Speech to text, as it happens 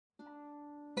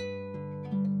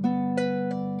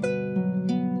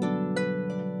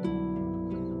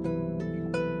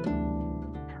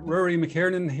Ruairí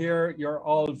McKiernan here. You're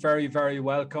all very, very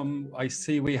welcome. I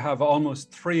see we have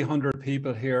almost 300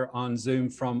 people here on Zoom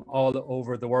from all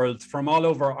over the world, from all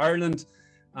over Ireland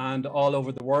and all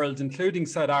over the world, including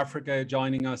South Africa,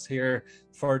 joining us here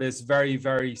for this very,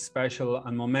 very special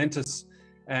and momentous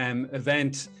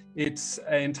event. It's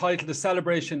entitled A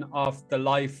Celebration of the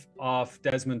Life of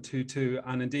Desmond Tutu,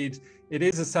 and indeed it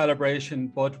is a celebration,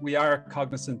 but we are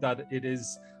cognizant that it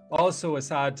is also a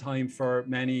sad time for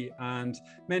many, and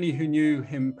many who knew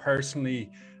him personally.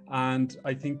 And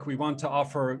I think we want to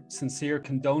offer sincere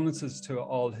condolences to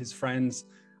all his friends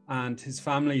and his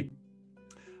family.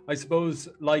 I suppose,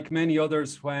 like many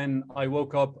others, when I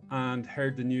woke up and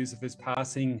heard the news of his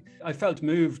passing, I felt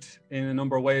moved in a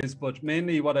number of ways, but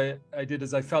mainly what I did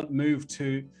is I felt moved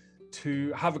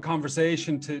to have a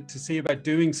conversation, to see about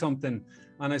doing something.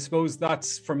 And I suppose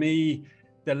that's, for me,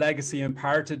 the legacy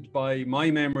imparted by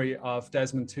my memory of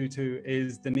Desmond Tutu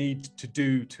is the need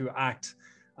to act.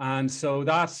 And so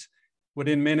that,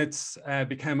 within minutes,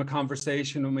 became a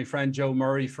conversation with my friend Joe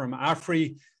Murray from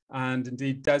Afri. And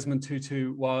indeed, Desmond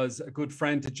Tutu was a good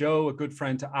friend to Joe, a good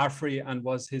friend to Afri, and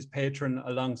was his patron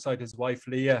alongside his wife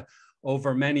Leah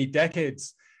over many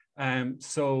decades.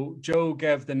 So Joe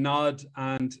gave the nod,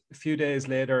 and a few days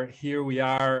later, here we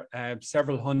are,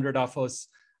 several hundred of us,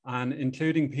 and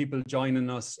including people joining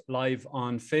us live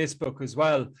on Facebook as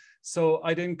well. So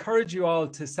I'd encourage you all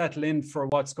to settle in for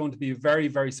what's going to be a very,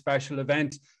 very special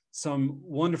event. Some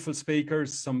wonderful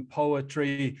speakers, some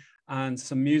poetry, and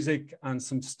some music, and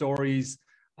some stories,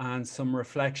 and some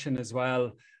reflection as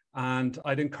well. And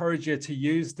I'd encourage you to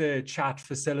use the chat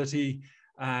facility.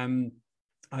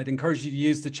 I'd encourage you to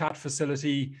use the chat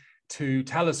facility to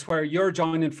tell us where you're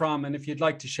joining from, and if you'd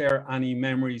like to share any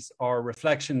memories or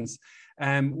reflections.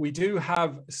 We do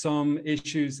have some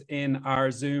issues in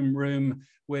our Zoom room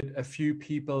with a few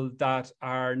people that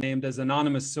are named as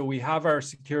anonymous. So we have our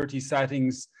security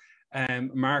settings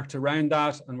marked around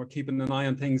that, and we're keeping an eye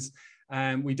on things.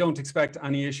 We don't expect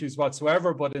any issues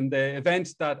whatsoever, but in the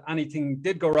event that anything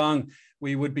did go wrong,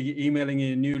 we would be emailing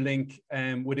you a new link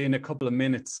within a couple of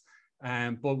minutes.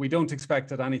 But we don't expect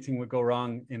that anything would go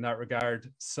wrong in that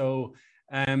regard. So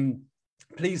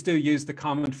please do use the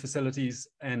comment facilities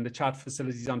and the chat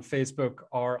facilities on Facebook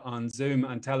or on Zoom,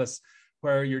 and tell us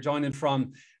where you're joining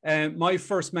from. My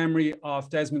first memory of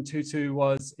Desmond Tutu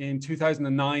was in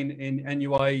 2009 in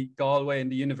NUI Galway, in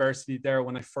the university there,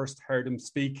 when I first heard him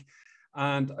speak.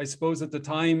 And I suppose at the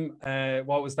time,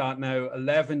 what was that now,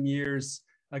 11 years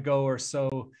ago or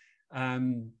so,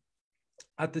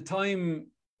 at the time,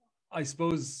 I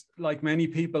suppose, like many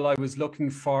people, I was looking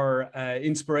for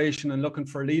inspiration and looking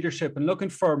for leadership and looking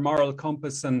for moral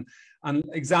compass and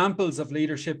examples of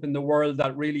leadership in the world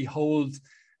that really hold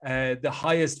the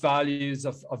highest values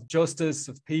of justice,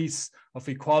 of peace, of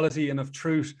equality, and of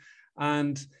truth.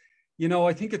 And, you know,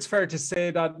 I think it's fair to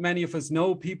say that many of us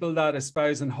know people that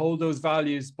espouse and hold those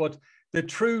values, but the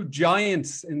true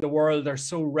giants in the world are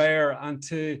so rare, and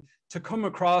to come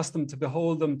across them, to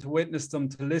behold them, to witness them,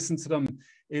 to listen to them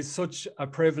is such a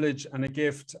privilege and a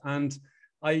gift. And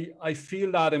I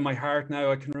feel that in my heart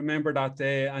now. I can remember that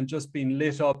day and just being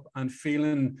lit up and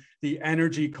feeling the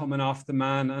energy coming off the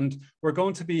man. And we're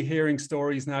going to be hearing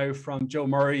stories now from Joe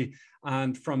Murray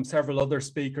and from several other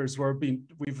speakers. We've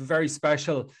a very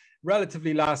special,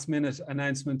 relatively last minute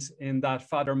announcement in that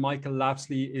Father Michael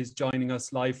Lapsley is joining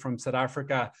us live from South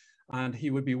Africa. And he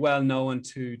would be well known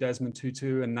to Desmond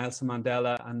Tutu and Nelson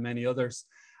Mandela and many others.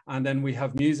 And then we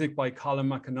have music by Colm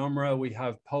Mac Con Iomaire. We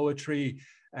have poetry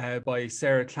by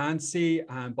Sarah Clancy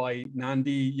and by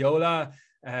Nandi, Jola.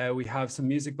 We have some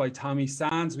music by Tommy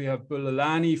Sands. We have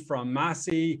Bulelani from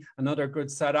MASI, another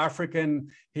good South African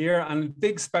here. And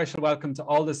big special welcome to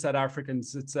all the South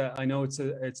Africans. I know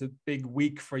it's a big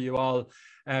week for you all.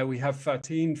 We have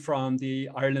Fatin from the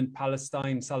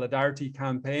Ireland-Palestine Solidarity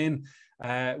Campaign.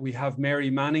 We have Mary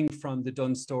Manning from the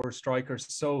Dunstore Strikers.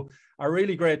 So a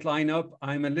really great lineup.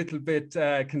 I'm a little bit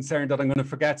concerned that I'm going to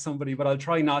forget somebody, but I'll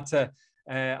try not to.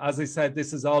 As I said,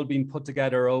 this has all been put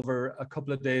together over a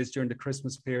couple of days during the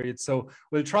Christmas period. So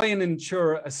we'll try and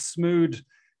ensure a smooth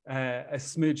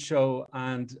show,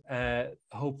 and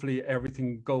hopefully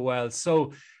everything go well.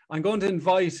 So I'm going to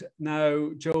invite now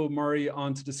Joe Murray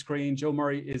onto the screen. Joe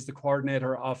Murray is the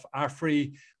coordinator of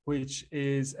Afri, which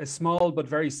is a small but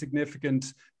very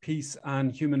significant peace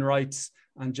and human rights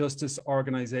and justice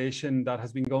organization that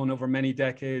has been going over many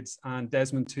decades. And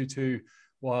Desmond Tutu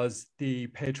was the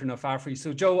patron of Afri.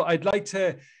 So Joe, I'd like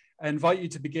to invite you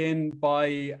to begin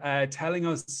by telling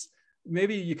us,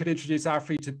 maybe you could introduce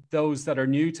Afri to those that are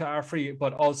new to Afri,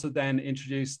 but also then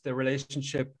introduce the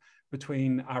relationship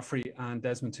between Afri and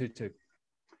Desmond Tutu.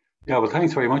 Yeah, well,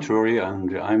 thanks very much, Rory,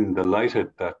 and I'm delighted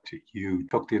that you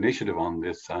took the initiative on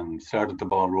this and started the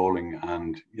ball rolling,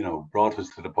 and brought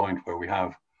us to the point where we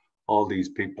have all these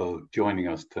people joining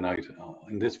us tonight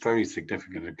on this very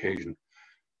significant occasion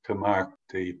to mark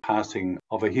the passing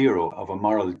of a hero, of a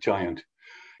moral giant.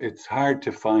 It's hard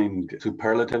to find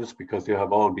superlatives because they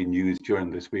have all been used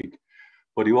during this week,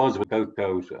 but he was without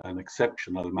doubt an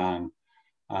exceptional man,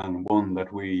 and one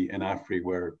that we in Afri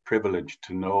were privileged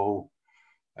to know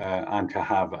and to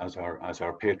have as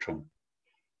our patron.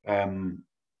 And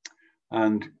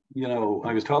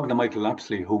I was talking to Michael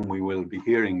Lapsley, whom we will be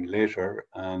hearing later,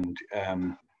 and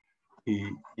I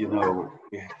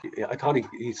thought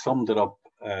he summed it up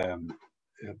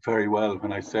very well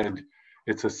when I said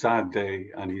it's a sad day,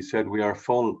 and he said we are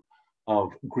full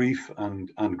of grief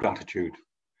and gratitude.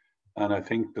 And I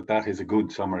think that is a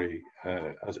good summary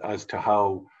as to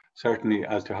how, certainly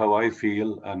as to how I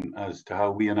feel and as to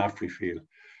how we in Afri feel.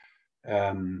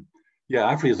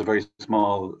 Afri is a very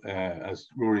small, as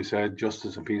Rory said,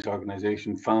 justice and peace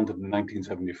organization founded in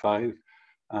 1975,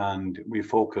 and we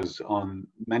focus on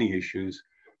many issues,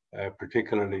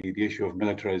 particularly the issue of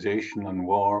militarization and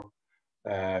war,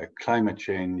 climate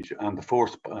change, and the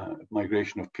forced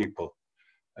migration of people,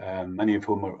 many of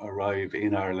whom arrive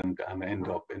in Ireland and end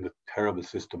up in the terrible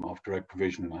system of direct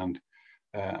provision. And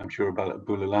I'm sure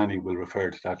Bulelani will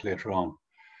refer to that later on.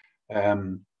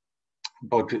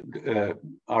 But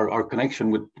our connection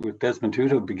with Desmond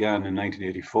Tutu began in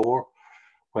 1984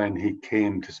 when he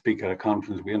came to speak at a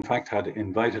conference. We in fact had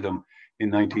invited him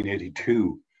in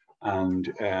 1982, and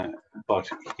but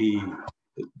he,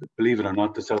 believe it or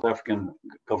not, the South African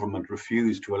government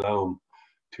refused to allow him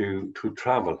to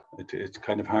travel. It's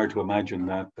kind of hard to imagine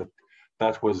that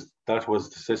was the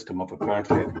system of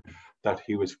apartheid, that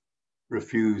he was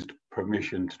refused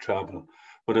permission to travel.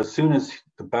 But as soon as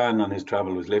the ban on his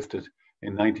travel was lifted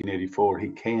in 1984, he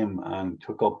came and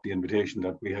took up the invitation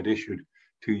that we had issued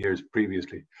 2 years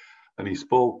previously. And he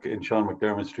spoke in Sean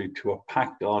McDermott Street to a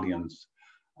packed audience.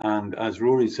 And as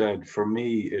Rory said, for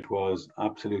me, it was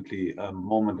absolutely a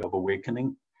moment of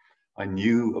awakening. I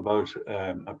knew about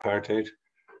apartheid,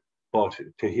 but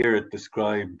to hear it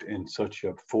described in such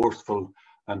a forceful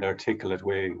and articulate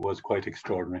way was quite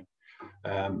extraordinary.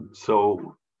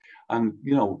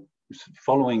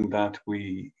 Following that,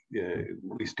 we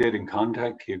stayed in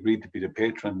contact. He agreed to be the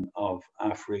patron of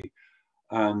Afri,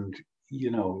 and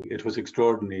it was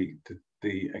extraordinary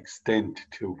the extent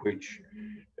to which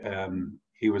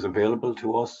he was available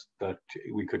to us, that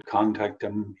we could contact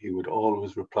him. He would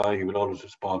always reply, he would always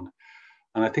respond.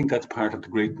 And I think that's part of the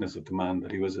greatness of the man,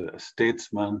 that he was a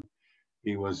statesman.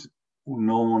 He was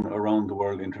known around the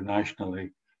world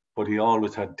internationally, but he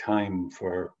always had time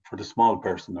for the small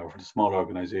person, or for the small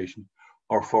organization,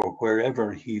 or for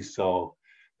wherever he saw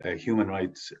human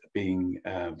rights being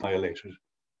violated.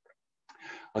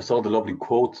 I saw the lovely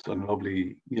quotes and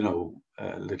lovely,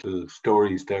 little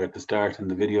stories there at the start in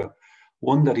the video.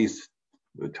 One that he's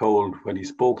told when he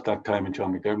spoke that time in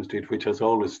Sean McDermott Street, which has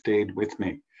always stayed with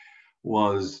me,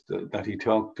 was that he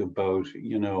talked about,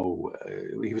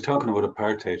 he was talking about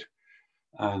apartheid,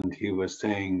 and he was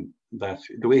saying that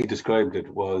the way he described it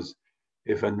was,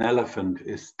 if an elephant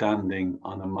is standing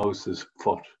on a mouse's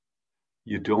foot,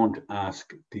 you don't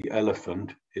ask the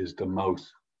elephant, is the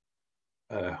mouse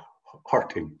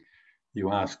hurting?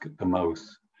 You ask the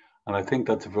mouse. And I think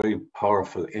that's a very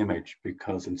powerful image,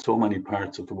 because in so many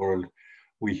parts of the world,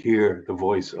 we hear the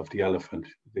voice of the elephant,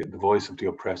 the voice of the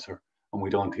oppressor, and we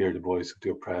don't hear the voice of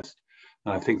the oppressed.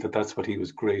 And I think that's what he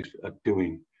was great at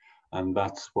doing. And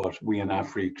that's what we in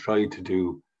Afri tried to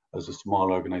do as a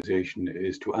small organization,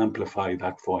 is to amplify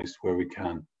that voice where we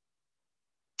can.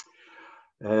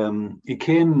 He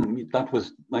came, that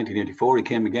was 1984, he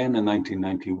came again in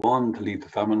 1991 to lead the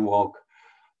famine walk.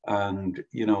 And,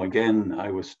 again,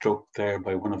 I was struck there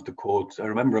by one of the quotes. I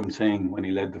remember him saying when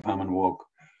he led the famine walk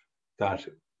that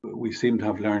we seem to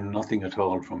have learned nothing at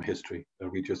all from history,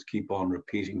 that we just keep on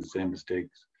repeating the same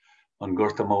mistakes. An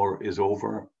Gorta Mór is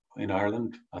over in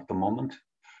Ireland at the moment,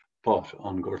 but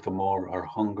on Gorta Mór, our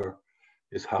hunger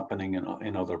is happening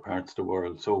in other parts of the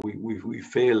world. So we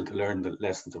failed to learn the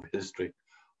lessons of history,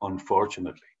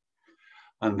 unfortunately.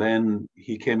 And then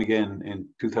he came again in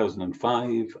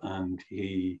 2005, and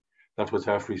that was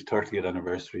Afri's 30th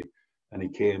anniversary. And he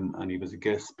came and he was a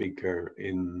guest speaker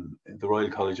in the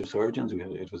Royal College of Surgeons.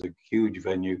 It was a huge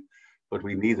venue, but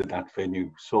we needed that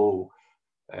venue. So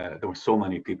there were so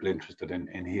many people interested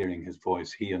in hearing his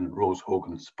voice. He and Rose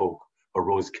Hogan spoke, or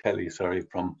Rose Kelly, sorry,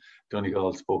 from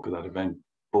Donegal spoke at that event,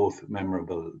 both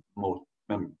memorable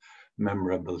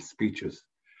speeches.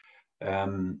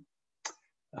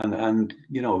 And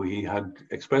you know, he had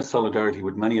expressed solidarity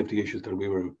with many of the issues that we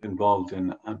were involved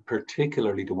in, and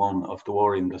particularly the one of the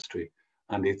war industry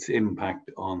and its impact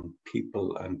on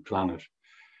people and planet.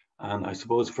 And I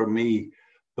suppose for me,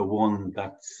 the one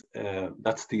that's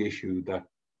the issue that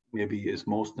maybe is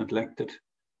most neglected,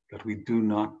 that we do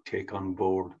not take on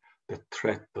board the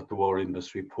threat that the war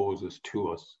industry poses to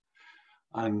us.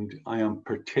 And I am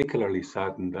particularly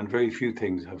saddened, and very few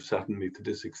things have saddened me to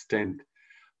this extent,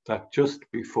 that just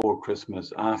before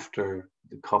Christmas, after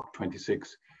the COP26,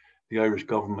 the Irish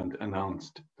government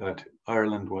announced that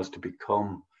Ireland was to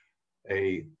become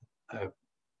a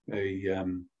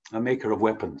maker of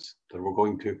weapons, that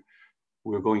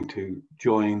we're going to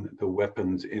join the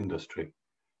weapons industry.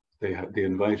 They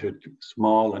invited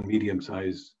small and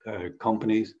medium-sized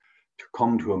companies to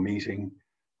come to a meeting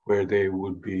where they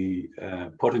would be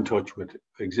put in touch with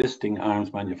existing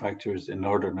arms manufacturers in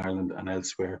Northern Ireland and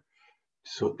elsewhere,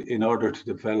 so in order to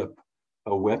develop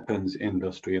a weapons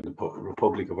industry in the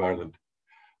Republic of Ireland.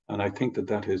 And I think that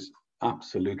that is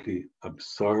absolutely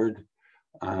absurd,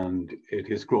 and it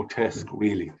is grotesque,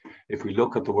 really. If we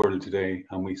look at the world today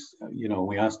and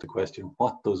we ask the question,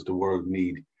 what does the world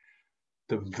need?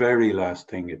 The very last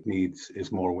thing it needs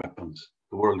is more weapons.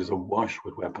 The world is awash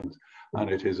with weapons, and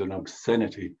it is an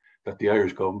obscenity that the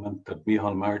Irish government, that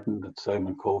Micheál Martin, that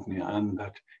Simon Coveney, and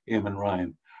that Eamon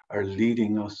Ryan are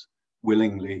leading us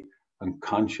willingly and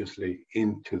consciously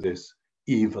into this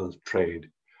evil trade.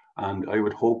 And I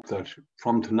would hope that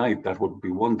from tonight, that would be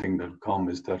one thing that would come,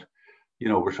 is that, you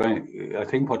know, I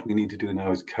think what we need to do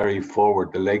now is carry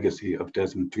forward the legacy of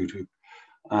Desmond Tutu.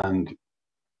 And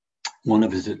one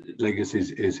of his legacies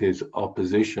is his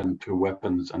opposition to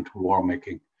weapons and to war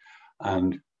making.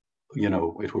 And, you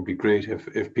know, it would be great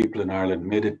if people in Ireland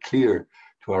made it clear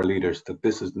to our leaders that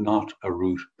this is not a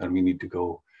route that we need to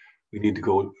go. We need to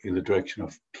go in the direction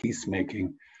of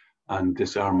peacemaking and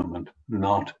disarmament,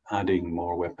 not adding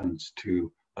more weapons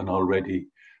to an already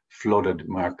flooded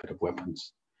market of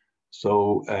weapons.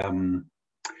 So,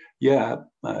 yeah,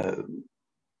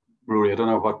 Ruairí, I don't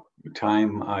know what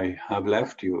time I have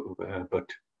left you, but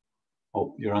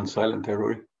oh, you're on silent there,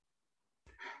 Ruairí.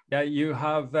 Yeah,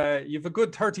 you've a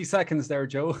good 30 seconds there,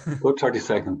 Joe. Good 30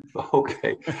 seconds.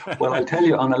 Okay. Well, I'll tell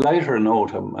you on a lighter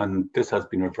note, and this has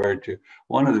been referred to.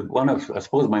 One of I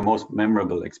suppose my most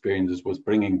memorable experiences was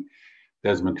bringing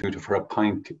Desmond Tutu for a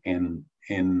pint in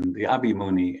the Abbey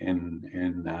Mooney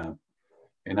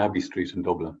in Abbey Street in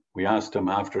Dublin. We asked him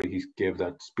after he gave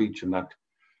that speech and that,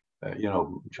 you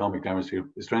know, Sean McDermott said,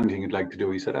 is there anything you'd like to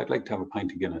do? He said, I'd like to have a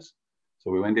pint of Guinness. So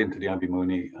we went into the Abbey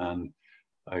Mooney, and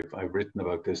I've written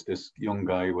about this. This young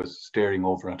guy was staring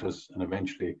over at us, and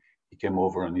eventually he came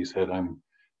over and he said, I'm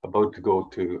about to go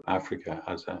to Africa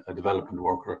as a development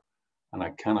worker, and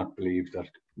I cannot believe that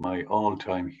my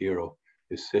all-time hero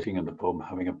is sitting in the pub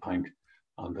having a pint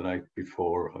on the night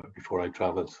before I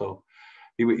traveled. So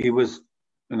he was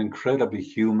an incredibly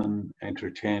human,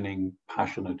 entertaining,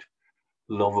 passionate,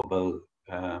 lovable,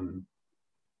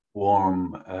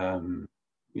 warm,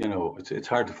 you know, it's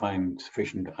hard to find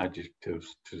sufficient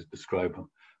adjectives to describe him.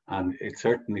 And it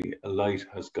certainly, a light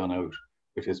has gone out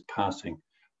with his passing,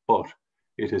 but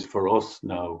it is for us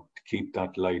now to keep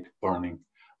that light burning.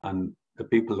 And the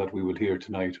people that we will hear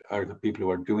tonight are the people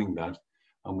who are doing that.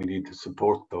 And we need to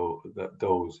support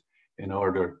those in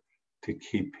order to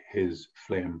keep his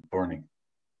flame burning.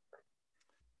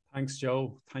 Thanks,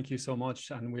 Joe. Thank you so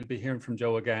much. And we'll be hearing from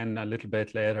Joe again a little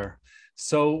bit later.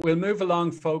 So we'll move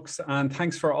along, folks. And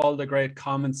thanks for all the great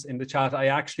comments in the chat. I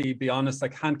actually, be honest, I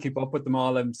can't keep up with them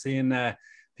all. I'm seeing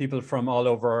people from all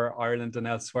over Ireland and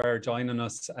elsewhere joining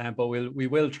us. But we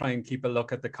will try and keep a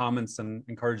look at the comments and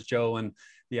encourage Joe and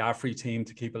the Afri team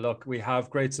to keep a look. We have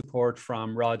great support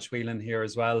from Rog Whelan here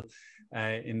as well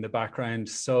in the background.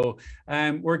 So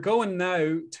we're going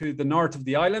now to the north of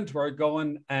the island. We're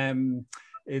going...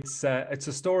 It's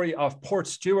a story of Port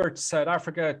Stewart, South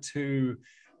Africa, to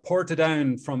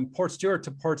Portadown, from Port Stewart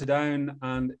to Portadown,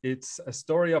 and it's a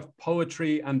story of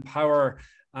poetry and power.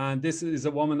 And this is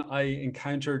a woman I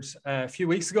encountered a few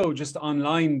weeks ago just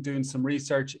online doing some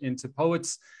research into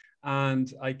poets,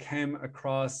 and I came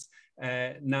across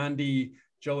Nandi,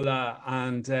 Jola,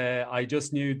 and I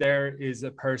just knew there is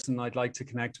a person I'd like to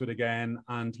connect with again.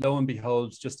 And lo and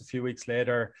behold, just a few weeks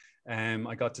later,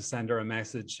 I got to send her a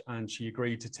message and she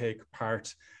agreed to take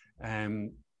part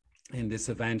in this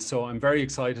event. So I'm very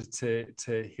excited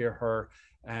to hear her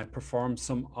perform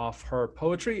some of her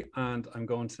poetry, and I'm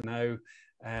going to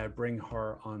now bring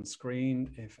her on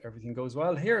screen if everything goes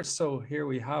well here. So here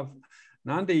we have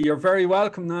Nandi. You're very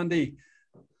welcome, Nandi.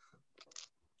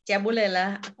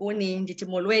 Jabulela akuni ndithi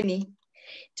molweni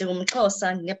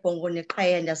NdingumXhosa nebhongo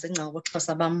neqhayiya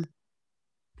ndaziingcawo bam.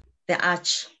 The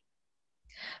Arch,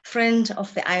 friend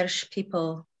of the Irish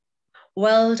people,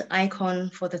 world icon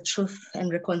for the truth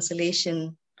and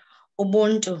reconciliation.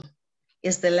 Ubuntu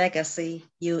is the legacy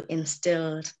you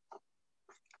instilled.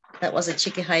 That was a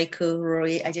cheeky haiku,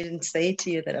 Roy. I didn't say to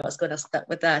you that I was going to start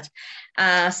with that.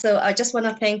 So I just want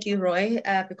to thank you, Roy,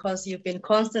 because you've been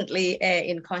constantly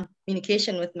in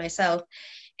communication with myself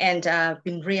and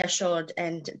been reassured,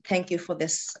 and thank you for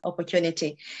this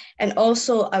opportunity. And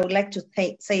also I would like to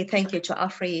say thank you to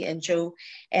Afri and Joe,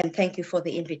 and thank you for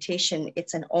the invitation.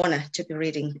 It's an honor to be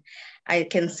reading. I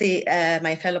can see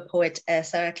my fellow poet,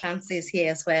 Sarah Clancy, is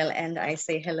here as well, and I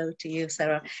say hello to you,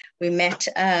 Sarah. We met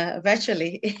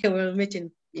virtually. We'll meet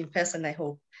in person, I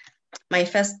hope. My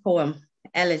first poem,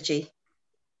 Elegy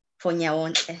for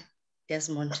Nyaonke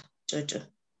Desmond Tutu.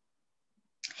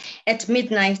 At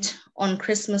midnight on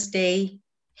Christmas Day,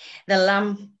 the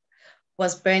lamp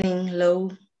was burning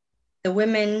low. The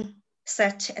women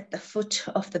sat at the foot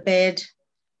of the bed.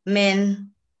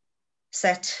 Men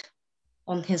sat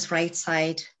on his right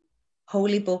side,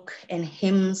 holy book and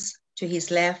hymns to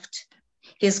his left.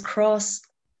 His cross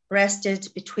rested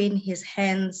between his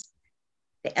hands,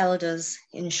 the elders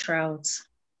in shrouds.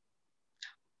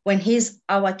 When his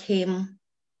hour came,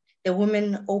 the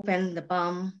women opened the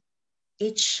balm,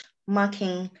 each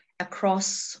marking a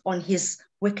cross on his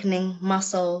weakening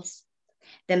muscles.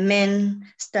 The men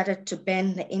started to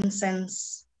burn the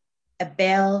incense. A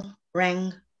bell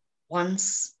rang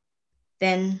once,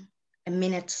 then a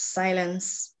minute's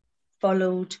silence,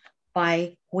 followed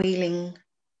by wailing.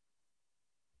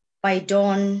 By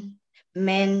dawn,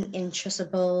 men in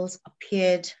chasubles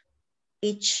appeared,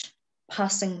 each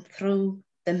passing through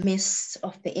the mist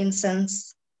of the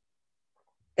incense,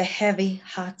 the heavy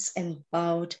hearts and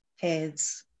bowed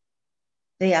heads.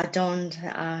 They adorned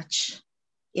the arch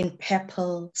in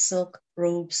purple silk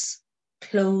robes,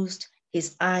 closed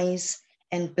his eyes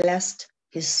and blessed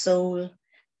his soul.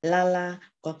 Lala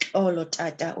goxolo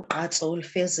tata uqatso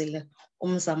ulfezile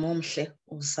umzamo omhle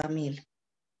uzamile.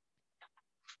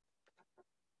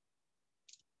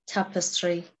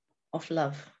 Tapestry of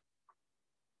love.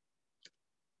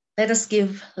 Let us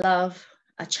give love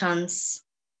a chance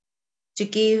to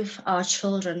give our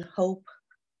children hope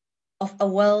of a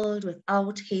world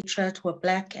without hatred, where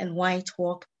black and white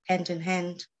walk hand in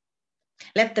hand.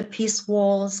 Let the peace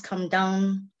walls come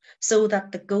down so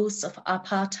that the ghosts of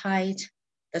apartheid,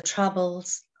 the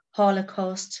troubles,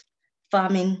 Holocaust,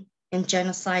 famine, and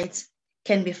genocides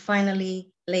can be finally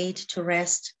laid to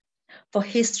rest, for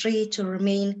history to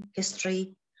remain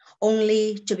history,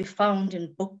 only to be found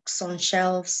in books on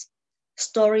shelves.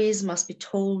 Stories must be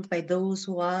told by those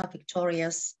who are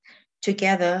victorious.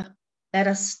 Together, let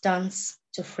us dance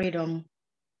to freedom,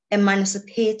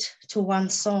 emancipate to one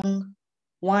song,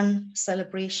 one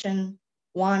celebration,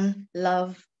 one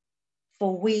love,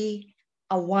 for we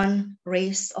are one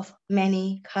race of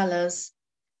many colors,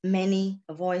 many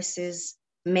voices,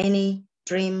 many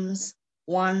dreams,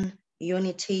 one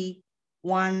unity,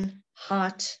 one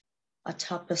heart, a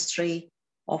tapestry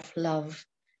of love.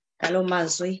 Ngalo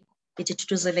mazwi ithi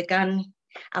thutuzelekani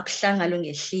akuhlanga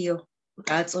ngehliyo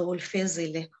uqatso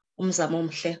ulfezile umzamo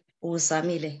omhle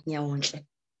uzamile nyawonhle.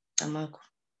 Amako.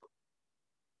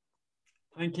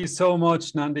 Thank you so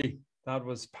much, Nandi. That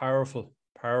was powerful,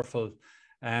 powerful.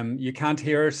 You can't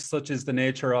hear it, such is the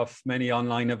nature of many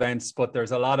online events, but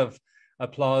there's a lot of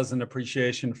applause and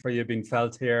appreciation for you being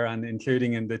felt here, and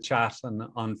including in the chat and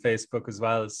on Facebook as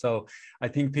well. So I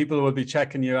think people will be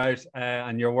checking you out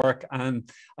and your work. And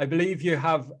I believe you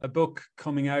have a book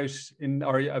coming out in,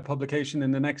 or a publication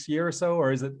in the next year or so,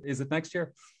 or is it next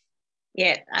year?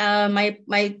 Yeah,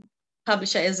 my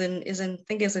publisher is in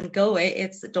Galway.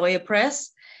 It's Doya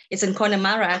Press. It's in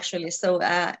Connemara actually. So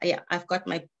yeah, I've got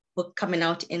my book coming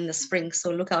out in the spring. So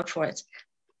look out for it.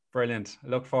 Brilliant. I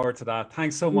look forward to that.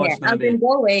 Thanks so much, Nandi. I'm in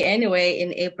Galway anyway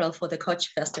in April for the Koch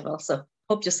Festival. So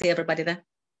hope to see everybody there.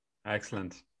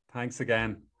 Excellent. Thanks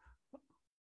again.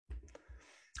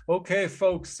 Okay,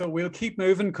 folks, so we'll keep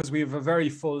moving because we have a very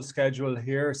full schedule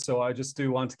here. So I just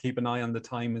do want to keep an eye on the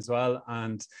time as well.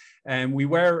 And we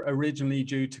were originally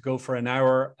due to go for an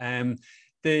hour. I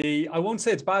won't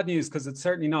say it's bad news because it's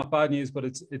certainly not bad news, but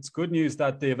it's good news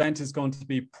that the event is going to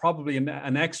be probably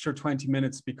an extra 20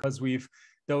 minutes because we've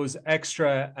those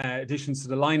extra additions to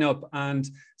the lineup, and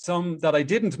some that I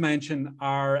didn't mention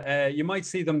are, you might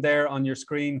see them there on your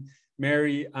screen.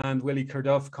 Mary and Willie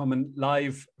Corduff coming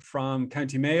live from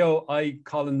County Mayo. I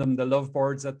calling them the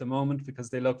lovebirds at the moment because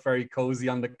they look very cozy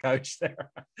on the couch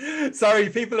there. Sorry,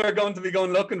 people are going to be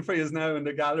going looking for you now in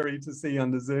the gallery to see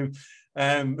on the Zoom.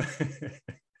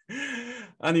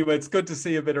 Anyway, it's good to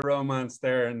see a bit of romance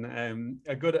there, and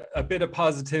a bit of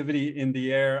positivity in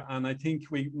the air. And I think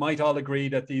we might all agree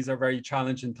that these are very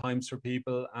challenging times for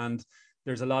people, and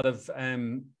there's a lot of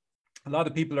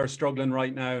people are struggling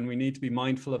right now, and we need to be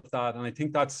mindful of that. And I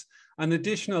think that's an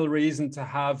additional reason to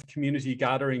have community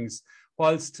gatherings.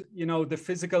 Whilst, you know, the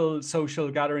physical social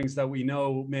gatherings that we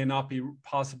know may not be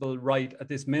possible right at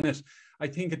this minute, I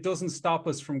think it doesn't stop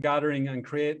us from gathering and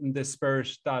creating this spirit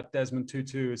that Desmond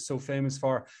Tutu is so famous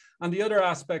for. And the other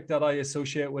aspect that I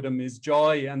associate with him is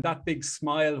joy, and that big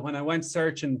smile. When I went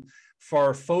searching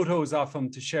for photos of him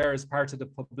to share as part of the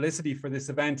publicity for this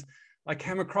event, I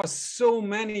came across so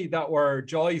many that were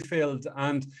joy-filled,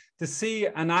 and to see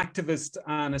an activist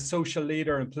and a social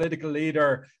leader and political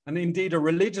leader and indeed a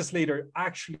religious leader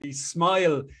actually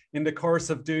smile in the course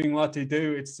of doing what they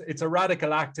do, it's a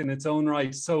radical act in its own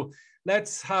right. So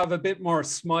let's have a bit more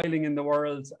smiling in the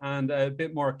world, and a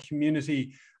bit more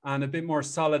community and a bit more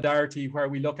solidarity, where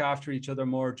we look after each other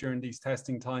more during these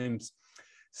testing times.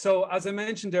 So as I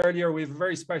mentioned earlier, we have a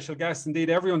very special guest. Indeed,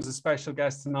 everyone's a special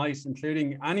guest tonight,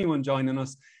 including anyone joining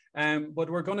us. But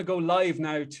we're going to go live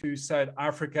now to South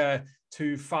Africa,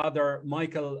 to Father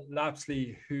Michael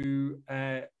Lapsley, who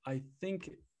I think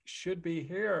should be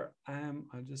here. I'm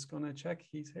just going to check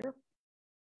he's here.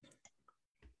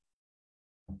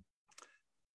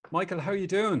 Michael, how are you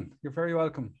doing? You're very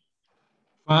welcome.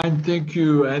 Fine, thank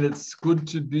you. And it's good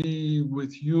to be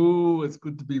with you. It's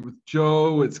good to be with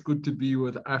Joe. It's good to be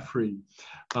with Afri.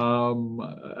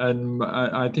 And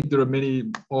I think there are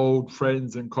many old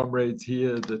friends and comrades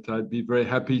here that I'd be very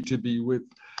happy to be with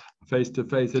face to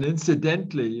face. And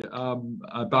incidentally,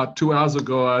 about 2 hours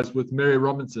ago, I was with Mary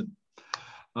Robinson,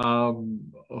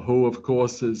 who of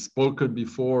course has spoken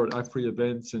before at Afri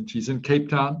events, and she's in Cape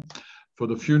Town for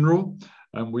the funeral.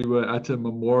 And we were at a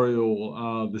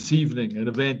memorial this evening, an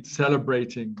event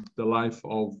celebrating the life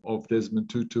of Desmond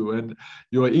Tutu. And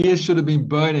your ears should have been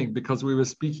burning, because we were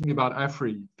speaking about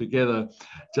Afri together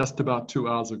just about 2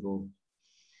 hours ago.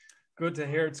 Good to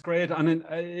hear. It's great. And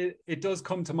it does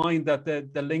come to mind that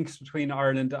the links between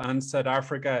Ireland and South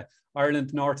Africa,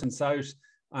 Ireland North and South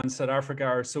and South Africa,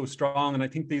 are so strong. And I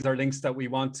think these are links that we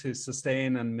want to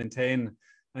sustain and maintain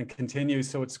and continue.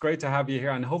 So it's great to have you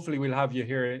here, and hopefully we'll have you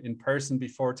here in person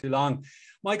before too long.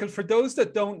 Michael, for those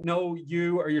that don't know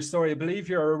you or your story, I believe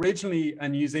you're originally a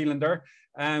New Zealander,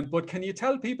 but can you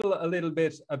tell people a little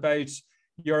bit about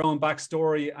your own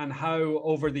backstory and how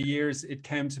over the years it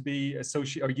came to be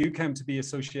you came to be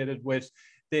associated with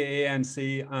the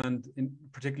ANC, and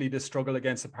particularly the struggle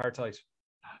against apartheid?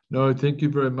 No, thank you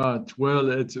very much.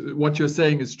 Well, what you're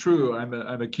saying is true. I'm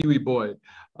a Kiwi boy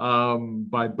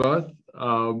by birth,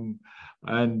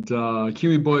 and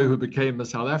Kiwi boy who became a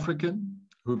South African,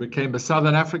 who became a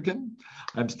Southern African.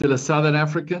 I'm still a Southern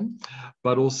African,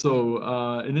 but also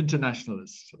an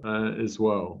internationalist as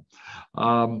well.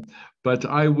 But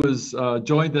I was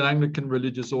joined an Anglican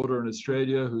religious order in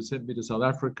Australia, who sent me to South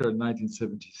Africa in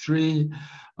 1973.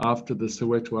 After the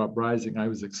Soweto uprising, I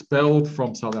was expelled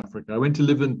from South Africa. I went to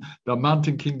live in the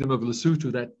mountain kingdom of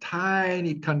Lesotho, that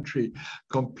tiny country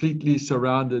completely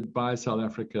surrounded by South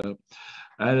Africa.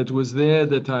 And it was there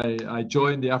that I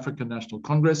joined the African National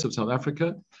Congress of South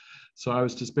Africa. So I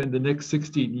was to spend the next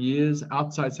 16 years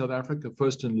outside South Africa,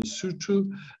 first in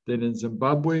Lesotho, then in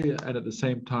Zimbabwe. And at the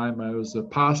same time, I was a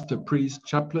pastor, priest,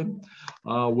 chaplain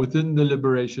within the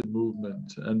liberation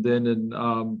movement. And then and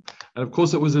of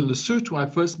course, it was in Lesotho I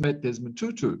first met Desmond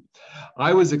Tutu.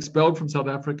 I was expelled from South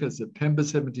Africa in September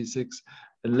 76.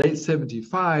 In late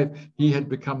 75, he had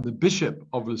become the Bishop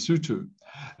of Lesotho.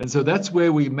 And so that's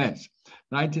where we met,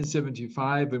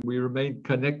 1975, and we remained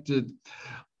connected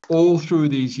all through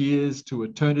these years to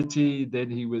eternity.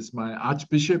 Then he was my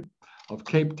Archbishop of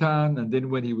Cape Town, and then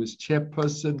when he was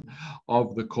chairperson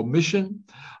of the commission,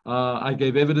 I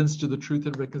gave evidence to the Truth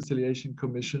and Reconciliation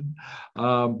Commission.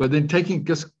 But then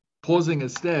pausing a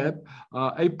step,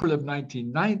 April of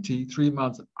 1990, 3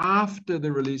 months after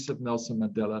the release of Nelson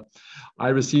Mandela, I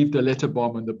received a letter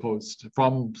bomb in the post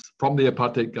from the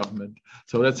apartheid government.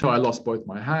 So that's how I lost both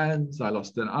my hands, I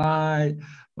lost an eye,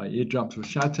 my eardrums were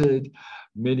shattered,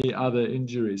 many other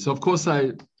injuries. So of course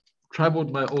I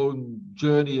traveled my own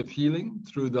journey of healing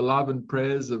through the love and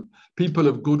prayers of people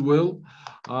of goodwill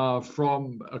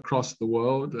from across the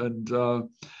world.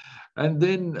 And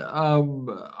then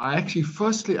I actually,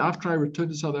 firstly, after I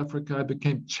returned to South Africa, I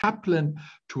became chaplain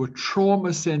to a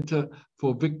trauma center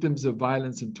for victims of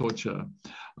violence and torture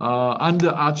under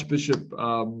Archbishop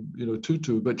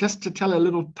Tutu. But just to tell a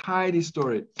little tiny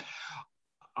story,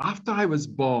 after I was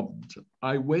bombed,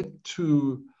 I went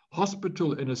to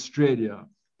hospital in Australia.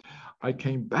 I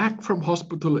came back from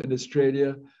hospital in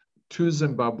Australia to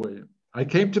Zimbabwe. I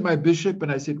came to my bishop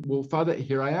and I said, well, Father,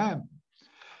 here I am.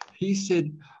 He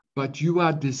said, but you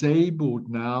are disabled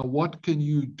now. What can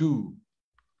you do?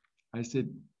 I said,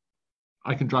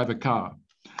 I can drive a car.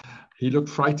 He looked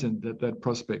frightened at that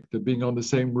prospect of being on the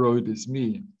same road as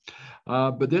me.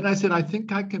 But then I said, I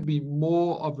think I can be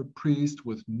more of a priest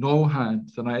with no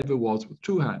hands than I ever was with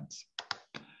two hands.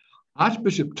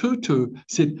 Archbishop Tutu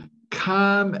said,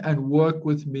 come and work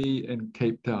with me in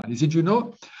Cape Town. He said, you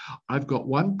know, I've got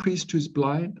one priest who's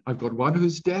blind, I've got one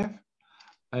who's deaf,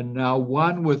 and now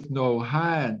one with no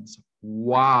hands.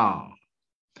 Wow.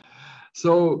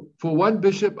 So for one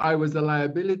bishop, I was a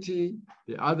liability.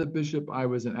 The other bishop, I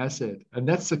was an asset. And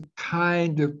that's the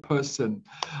kind of person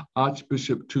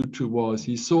Archbishop Tutu was.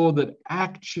 He saw that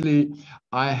actually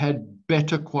I had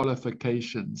better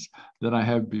qualifications than I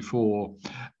have before.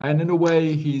 And in a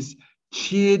way, he's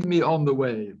cheered me on the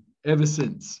way ever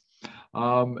since.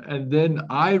 And then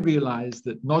I realized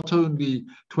that not only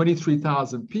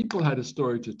 23,000 people had a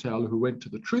story to tell who went to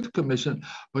the Truth Commission,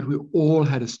 but we all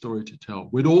had a story to tell.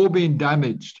 We'd all been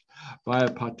damaged by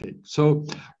apartheid. So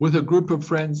with a group of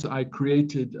friends, I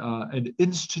created an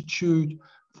institute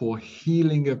for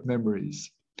healing of memories,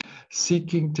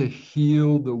 seeking to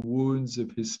heal the wounds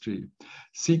of history,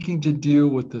 seeking to deal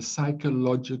with the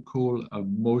psychological,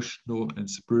 emotional, and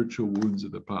spiritual wounds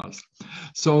of the past.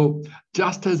 So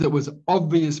just as it was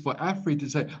obvious for Afri to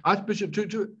say, Archbishop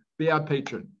Tutu, be our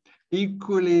patron.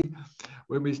 Equally,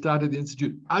 when we started the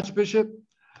Institute, Archbishop,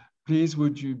 please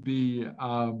would you be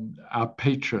our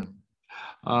patron?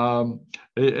 And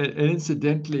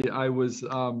incidentally, I was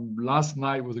last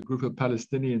night with a group of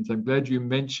Palestinians. I'm glad you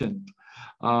mentioned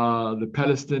the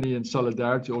Palestinian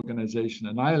Solidarity Organization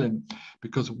in Ireland,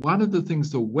 because one of the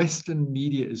things the Western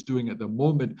media is doing at the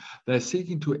moment, they're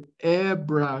seeking to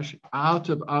airbrush out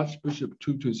of Archbishop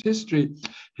Tutu's history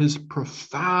his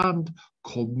profound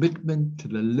commitment to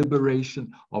the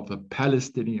liberation of the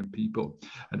Palestinian people.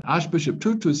 And Archbishop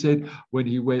Tutu said when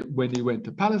he went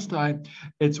to Palestine,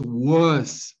 it's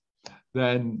worse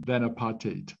than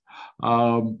apartheid.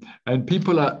 And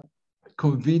people are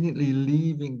conveniently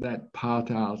leaving that part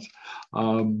out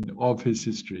of his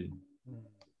history.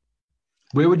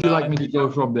 Where would you like me to go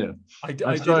from there? I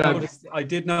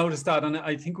did notice that, and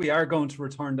I think we are going to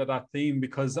return to that theme,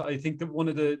 because I think that one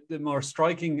of the more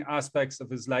striking aspects of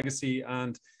his legacy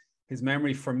and his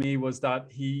memory for me was that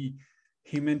he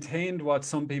maintained what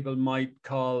some people might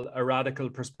call a radical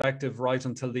perspective right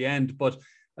until the end. But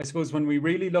I suppose when we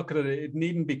really look at it, it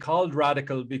needn't be called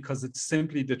radical because it's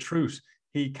simply the truth.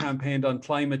 He campaigned on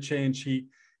climate change. He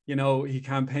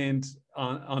campaigned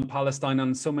on Palestine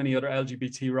and so many other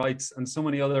LGBT rights and so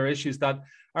many other issues that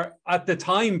are at the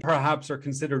time perhaps are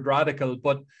considered radical,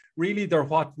 but really they're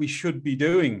what we should be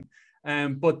doing.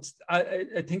 But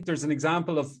I think there's an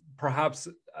example of perhaps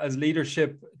as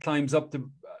leadership climbs up the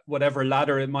whatever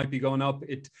ladder it might be going up,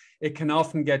 it can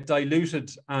often get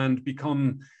diluted and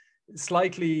become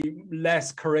slightly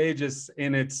less courageous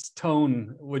in its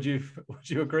tone. Would you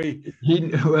agree?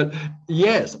 Well,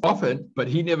 yes, often, but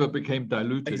he never became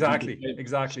diluted. Exactly.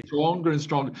 Stronger and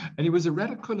stronger. And he was a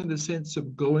radical in the sense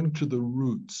of going to the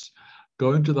roots,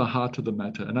 going to the heart of the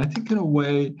matter. And I think in a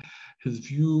way, his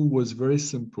view was very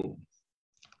simple.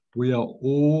 We are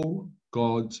all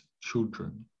God's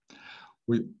children.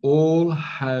 We all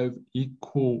have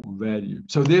equal value.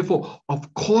 So therefore,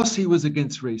 of course he was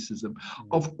against racism.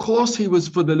 Of course he was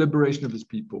for the liberation of his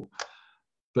people.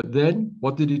 But then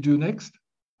what did he do next?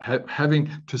 Having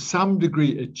to some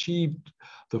degree achieved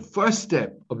the first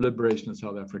step of liberation in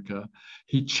South Africa,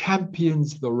 he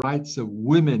champions the rights of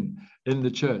women in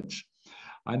the church.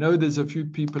 I know there's a few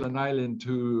people in Ireland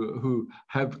who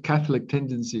have Catholic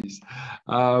tendencies,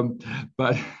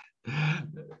 but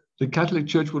the Catholic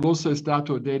Church will also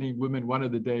start ordaining women one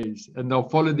of the days, and they'll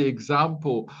follow the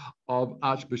example of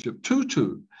Archbishop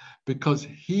Tutu, because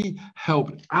he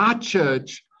helped our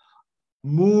church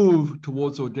move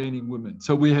towards ordaining women.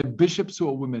 So we have bishops who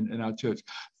are women in our church,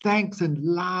 thanks in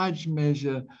large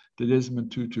measure to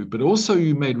Desmond Tutu. But also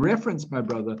you made reference, my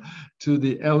brother, to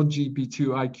the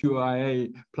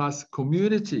LGBTIQIA plus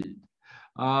community.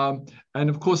 And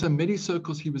of course, in many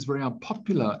circles, he was very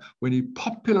unpopular when he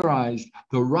popularized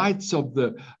the rights of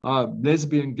the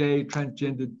lesbian, gay,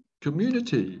 transgender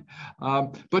community.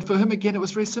 But for him, again, it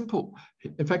was very simple.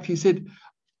 In fact, he said,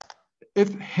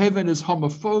 if heaven is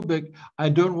homophobic, I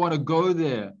don't want to go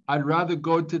there. I'd rather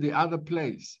go to the other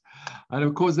place. And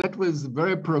of course, that was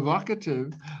very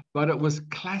provocative, but it was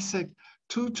classic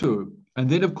Tutu. And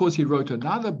then, of course, he wrote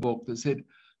another book that said,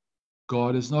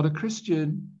 God is not a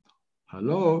Christian.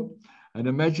 Hello. And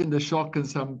imagine the shock in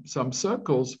some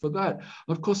circles for that.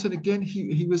 Of course, and again,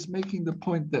 he was making the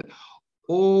point that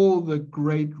all the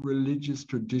great religious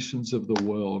traditions of the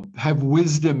world have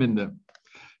wisdom in them.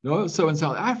 So in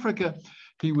South Africa,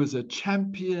 he was a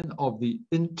champion of the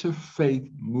interfaith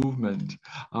movement.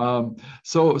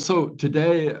 So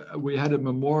today we had a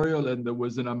memorial, and there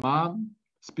was an imam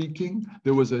speaking,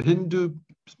 there was a Hindu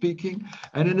speaking,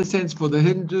 and in a sense, for the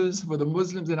Hindus, for the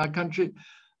Muslims in our country,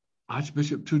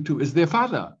 Archbishop Tutu is their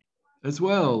father as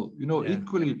well,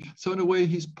 equally. So in a way,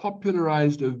 he's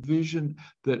popularized a vision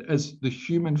that as the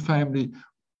human family,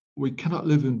 we cannot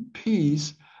live in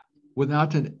peace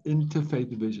without an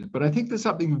interfaith vision. But I think there's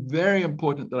something very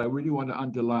important that I really want to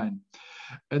underline.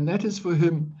 And that is, for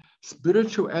him,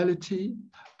 spirituality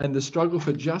and the struggle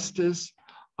for justice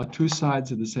are two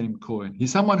sides of the same coin.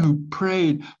 He's someone who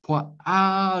prayed for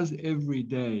hours every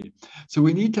day. So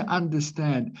we need to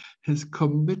understand his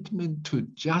commitment to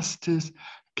justice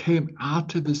came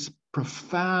out of this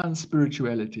profound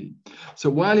spirituality. So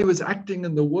while he was acting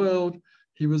in the world,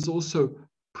 he was also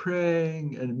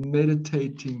praying and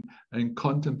meditating and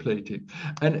contemplating.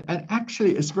 And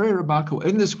actually, it's very remarkable.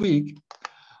 In this week,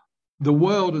 the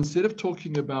world, instead of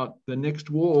talking about the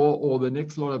next war or the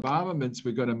next lot of armaments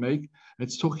we're going to make,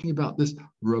 it's talking about this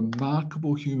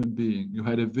remarkable human being who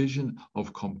had a vision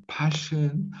of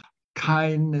compassion,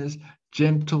 kindness,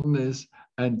 gentleness,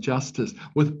 and justice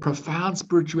with profound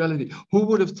spirituality. Who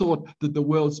would have thought that the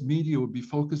world's media would be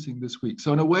focusing this week?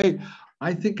 So in a way,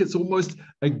 I think it's almost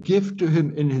a gift to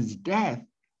him in his death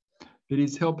that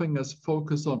he's helping us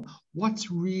focus on what's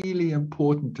really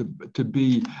important to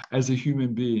be as a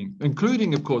human being,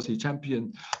 including, of course, he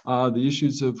championed the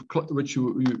issues of which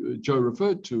Joe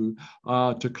referred to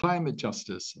climate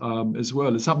justice as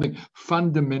well as something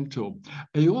fundamental.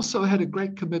 He also had a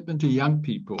great commitment to young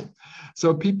people.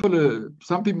 So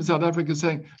some people in South Africa are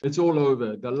saying it's all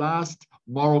over. The last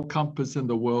moral compass in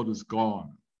the world is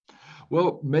gone.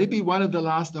 Well, maybe one of the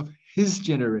last of his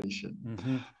generation.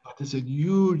 Mm-hmm. But there's a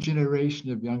new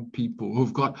generation of young people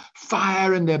who've got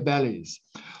fire in their bellies,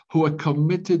 who are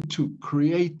committed to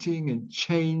creating and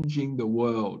changing the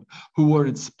world, who were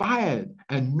inspired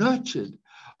and nurtured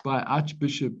by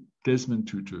Archbishop Desmond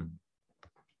Tutu.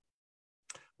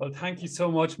 Well, thank you so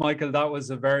much, Michael. That was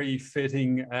a very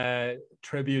fitting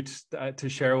tribute to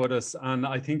share with us. And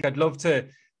I think I'd love to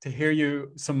hear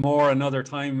you some more another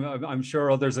time. I'm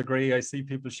sure others agree. I see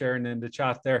people sharing in the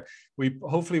chat there. We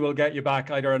hopefully will get you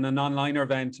back either in an online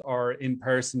event or in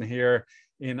person here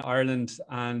in Ireland.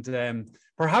 And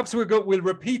perhaps we'll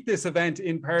repeat this event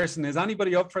in person. Is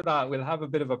anybody up for that? We'll have a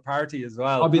bit of a party as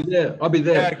well. I'll be there.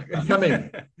 Yeah. I'm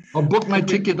coming. I'll book my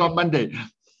ticket on Monday.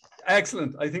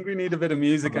 Excellent. I think we need a bit of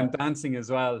music and dancing as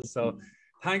well. So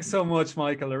thanks so much,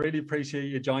 Michael. I really appreciate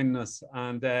you joining us,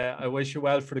 and I wish you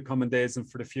well for the coming days and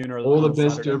for the funeral. All the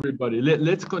best Saturday. To everybody.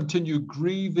 Let's continue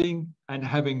grieving and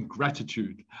having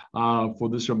gratitude for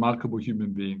this remarkable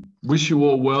human being. Wish you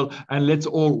all well, and let's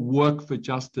all work for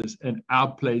justice in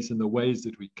our place in the ways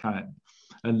that we can.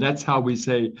 And that's how we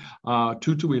say,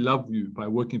 Tutu, we love you, by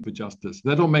working for justice.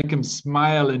 That'll make him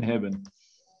smile in heaven.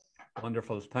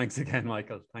 Wonderful. Thanks again,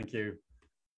 Michael. Thank you.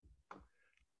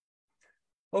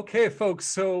 Okay, folks,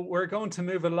 so we're going to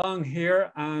move along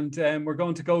here, and we're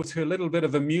going to go to a little bit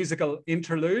of a musical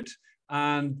interlude.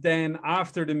 And then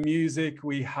after the music,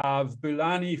 we have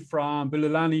Bulelani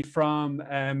from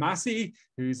MASI,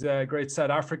 who's a great South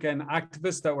African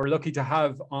activist that we're lucky to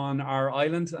have on our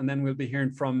island. And then we'll be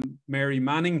hearing from Mary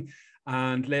Manning.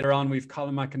 And later on, we've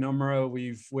Colm Mac Con Iomaire,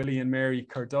 we've Willie and Mary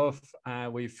Corduff,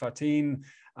 we've Fatin,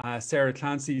 Sarah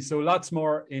Clancy, so lots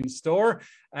more in store.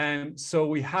 So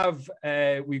we have,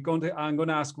 I'm going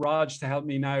to ask Raj to help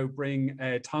me now bring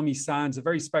Tommy Sands, a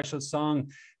very special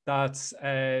song that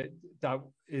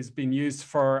is being used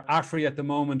for Afri at the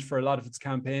moment for a lot of its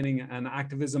campaigning and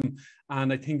activism,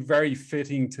 and I think very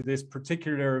fitting to this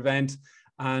particular event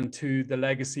and to the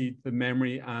legacy, the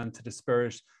memory, and to the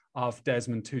spirit of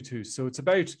Desmond Tutu. So it's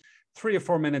about 3 or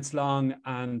 4 minutes long,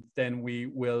 and then we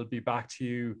will be back to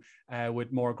you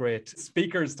with more great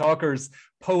speakers, talkers,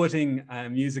 poeting,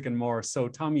 music and more. So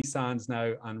Tommy Sands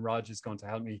now, and Raj is going to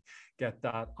help me get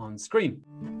that on screen.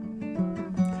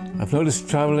 I've noticed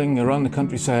traveling around the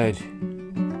countryside,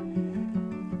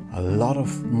 a lot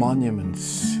of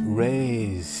monuments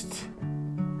raised,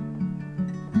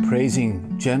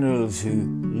 praising generals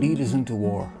who lead us into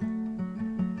war.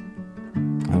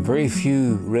 And very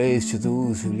few raised to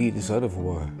those who lead us out of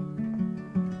war,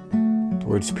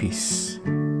 towards peace.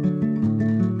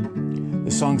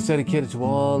 This song's dedicated to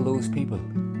all those people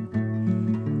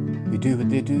who do what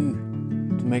they do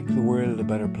to make the world a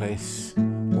better place,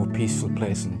 more peaceful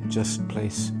place and just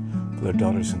place for their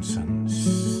daughters and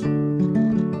sons.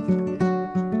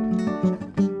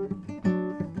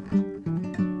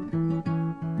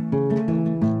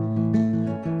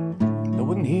 They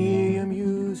wouldn't hear your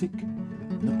music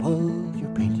and they pulled your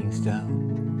paintings down.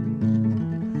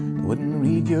 They wouldn't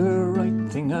read your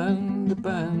writing and they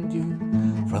banned you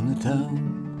from the town.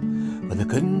 But they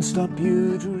couldn't stop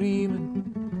you dreaming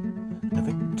the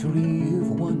victory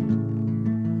you've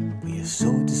won. But you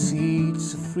sowed the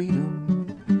seeds of freedom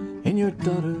in your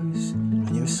daughters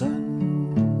and your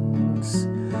sons.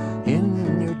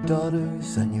 In your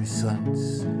daughters and your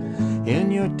sons. In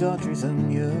your daughters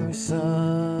and your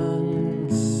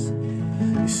sons.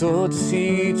 You sowed the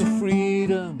seeds of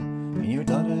freedom in your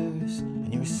daughters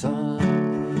and your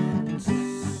sons.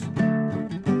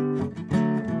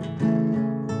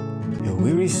 Your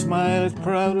weary smile it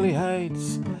proudly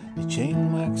hides the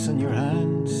chain marks on your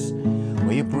hands,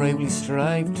 where you bravely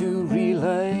strive to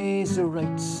realize the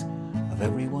rights of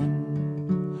everyone.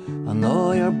 And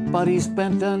though your body's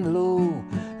bent and low,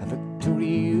 a victory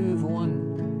you've won,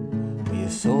 where you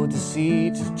sowed the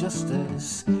seeds of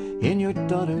justice in your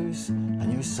daughters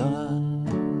and your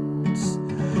sons.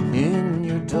 In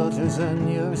your daughters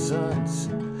and your sons.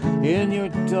 In your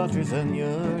daughters and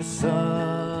your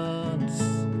sons.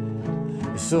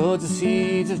 You sowed the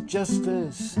seeds of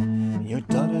justice in your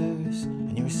daughters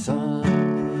and your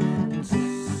sons.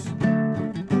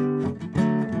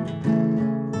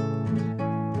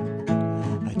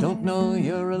 I don't know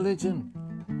your religion,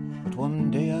 but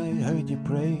one day I heard you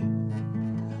pray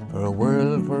for a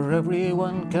world where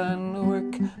everyone can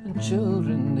work and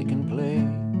children they can play.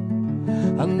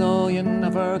 And though you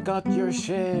never got your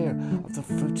share of the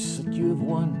fruits that you've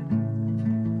won,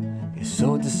 you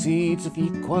sowed the seeds of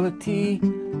equality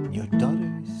in your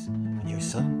daughters and your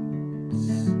sons.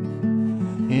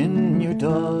 In your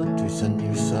daughters and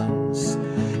your sons.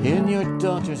 In your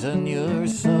daughters and your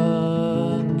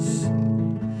sons.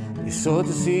 You sowed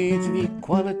the seeds of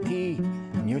equality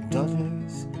in your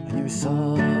daughters and your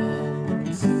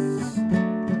sons.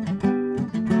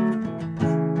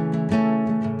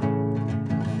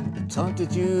 They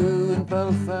taunted you in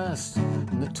Belfast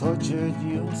and they tortured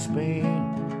you in Spain.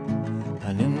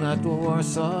 And in that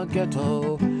Warsaw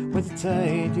ghetto where they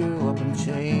tied you up in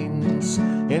chains.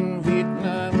 In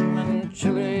Vietnam and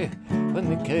Chile when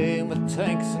they came with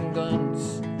tanks and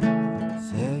guns.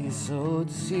 There you sowed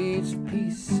the seeds of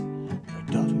peace in your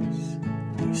daughters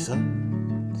and your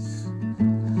sons.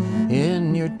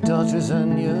 In your daughters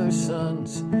and your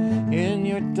sons. In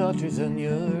your daughters and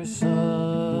your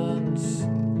sons.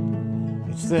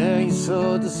 It's there you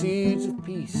sowed the seeds of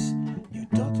peace in your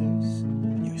daughters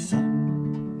and your sons.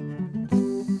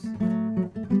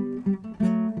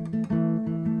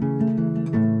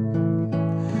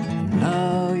 And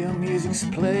now your music's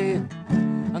playing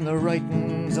and the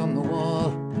writing's on the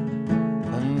wall,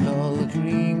 and all the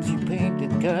dreams you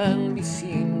painted can be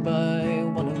seen by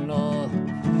one and all.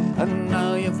 And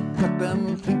now you've got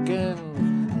them thinking,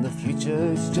 and the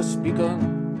future's just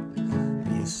begun.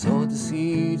 You sowed the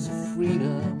seeds of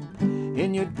freedom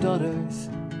in your daughters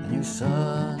and your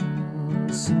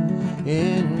sons.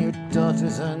 In your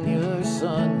daughters and your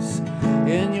sons.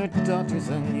 In your daughters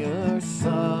and your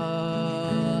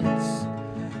sons.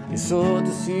 You sowed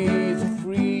the seeds of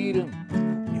freedom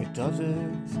in your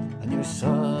daughters and your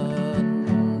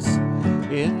sons.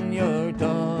 In your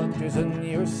daughters and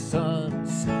your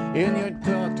sons. In your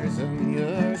daughters and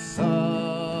your sons.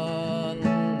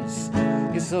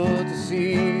 You sowed the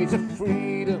seeds of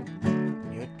freedom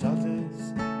in your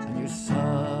daughters and your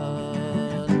sons.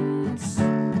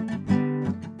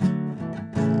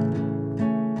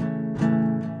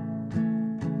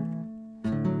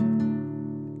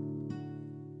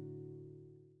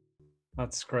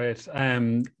 That's great.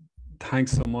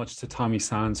 Thanks so much to Tommy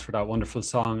Sands for that wonderful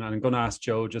song. And I'm going to ask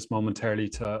Joe just momentarily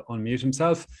to unmute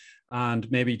himself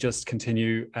and maybe just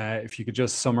continue. If you could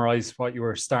just summarize what you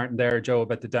were starting there, Joe,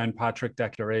 about the Downpatrick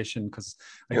Declaration, because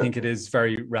I think it is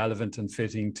very relevant and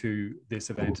fitting to this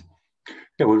event.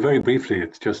 Yeah, well, very briefly,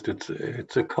 it's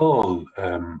a call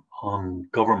on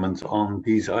governments on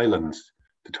these islands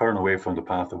to turn away from the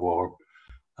path of war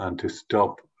and to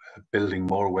stop building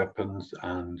more weapons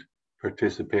and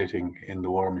participating in the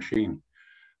war machine.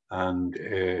 And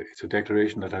it's a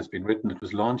declaration that has been written. It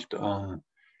was launched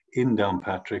in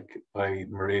Downpatrick by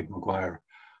Mairead Maguire.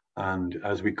 And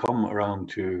as we come around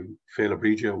to Féile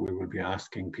Bríde, we will be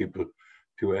asking people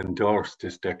to endorse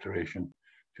this declaration,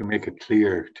 to make it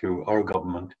clear to our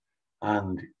government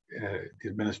and the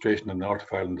administration in the North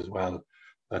of Ireland as well,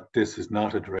 that this is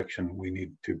not a direction we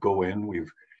need to go in. We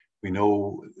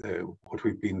know what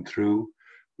we've been through.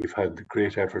 We've had the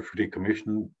great effort for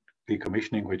decommissioning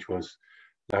decommissioning, which was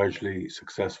largely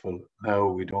successful. Now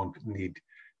we don't need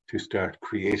to start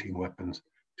creating weapons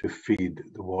to feed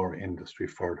the war industry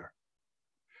further.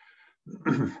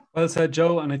 Well said,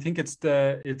 Joe. And I think it's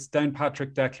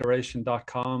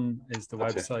downpatrickdeclaration.com is the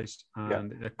website,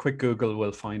 and a quick Google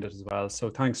will find it as well. So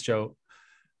thanks, Joe.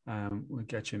 We'll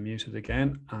get you muted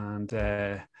again, and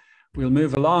we'll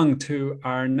move along to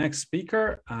our next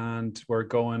speaker, and we're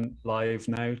going live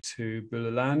now to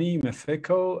Bulelani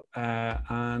Mfaco,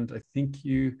 and I think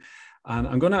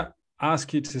I'm going to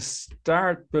ask you to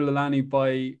start, Bulelani,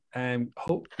 by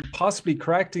possibly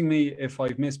correcting me if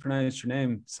I've mispronounced your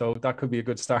name. So that could be a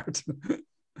good start.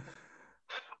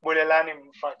 Bulelani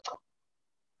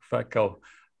Mfaco.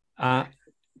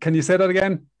 Can you say that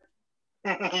again?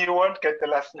 You won't get the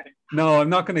last name. No, I'm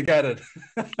not going to get it.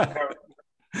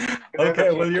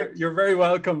 Okay, well, you're very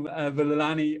welcome,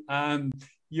 Bulelani.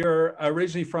 You're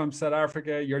originally from South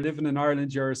Africa. You're living in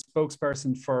Ireland. You're a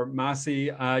spokesperson for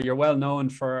MASI. You're well known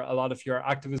for a lot of your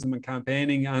activism and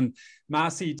campaigning. And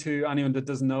MASI, to anyone that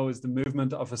doesn't know, is the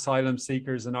movement of asylum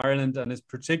seekers in Ireland, and is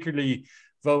particularly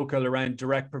vocal around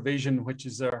direct provision, which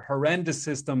is a horrendous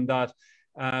system that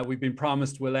we've been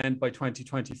promised will end by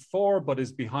 2024, but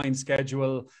is behind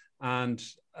schedule. And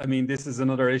I mean, this is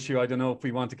another issue. I don't know if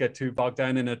we want to get too bogged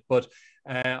down in it, but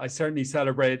I certainly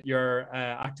celebrate your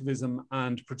activism,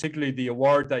 and particularly the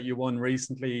award that you won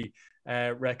recently,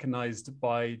 recognised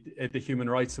by the Human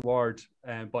Rights Award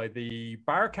by the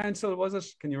Bar Council, was it?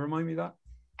 Can you remind me that?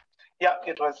 Yeah,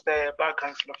 it was the Bar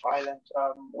Council of Ireland.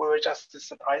 We were just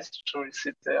surprised to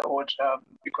receive the award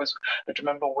because I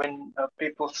remember when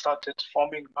people started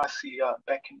forming MASI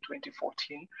back in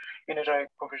 2014 in a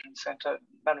direct provision center,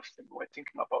 none of them were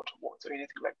thinking about awards or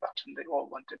anything like that, and they all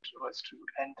wanted was to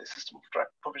end the system of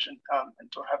direct provision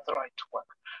and to have the right to work,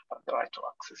 the right to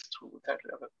access to third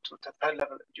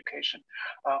level education,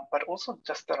 but also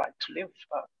just the right to live,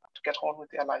 to get on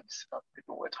with their lives.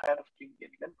 People were tired of being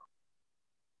in limbo.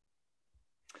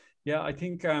 Yeah, I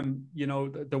think, you know,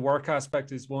 the work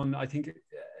aspect is one, I think,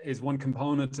 is one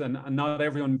component, and not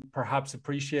everyone perhaps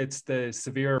appreciates the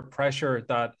severe pressure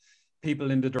that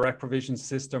people in the direct provision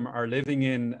system are living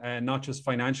in, not just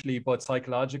financially, but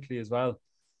psychologically as well.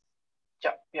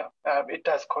 Yeah, it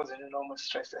does cause an enormous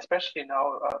stress, especially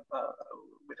now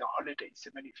with the holidays. I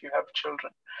mean, if you have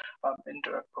children in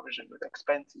direct provision with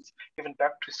expenses, even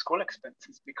back to school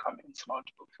expenses become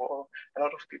insurmountable for a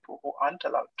lot of people who aren't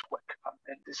allowed to work.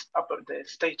 And this the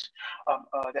state,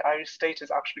 the Irish state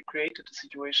has actually created a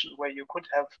situation where you could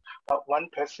have one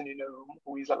person in a room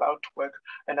who is allowed to work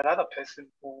and another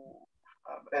person who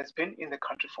has been in the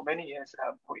country for many years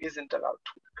who isn't allowed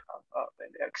to work,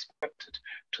 and they're expected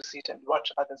to sit and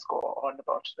watch others go on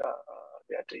about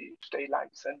their day-to-day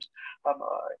lives. And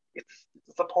it's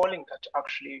appalling that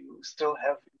actually you still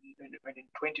have, in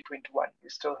 2021, you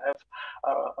still have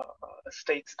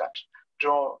states that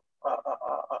draw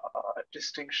a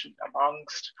distinction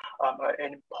amongst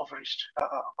an impoverished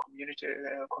community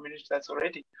that's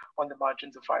already on the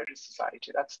margins of Irish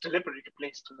society, that's deliberately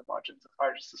placed on the margins of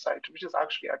Irish society, which is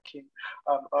actually akin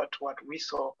to what we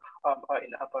saw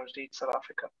in apartheid South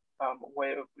Africa,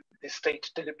 where the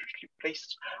state deliberately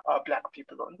placed Black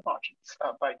people on the margins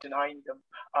by denying them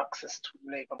access to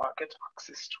the labour market,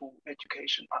 access to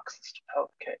education, access to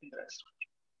healthcare, and the rest of it.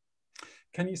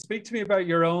 Can you speak to me about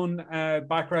your own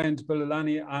background,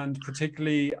 Bulelani, and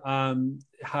particularly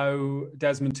how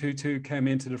Desmond Tutu came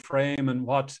into the frame and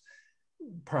what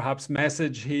perhaps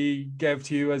message he gave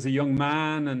to you as a young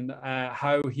man, and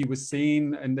how he was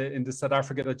seen in the South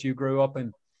Africa that you grew up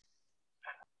in?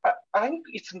 I think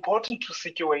it's important to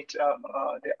situate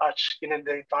the Arch in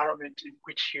the environment in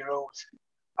which he rose.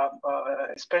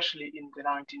 Especially in the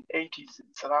 1980s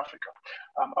in South Africa.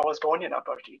 I was born in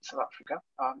apartheid South Africa.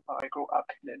 I grew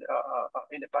up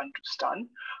in a Bantustan,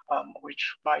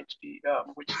 which might be,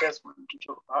 which Desmond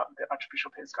Tutu, the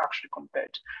Archbishop, has actually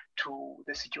compared to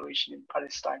the situation in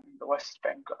Palestine, in the West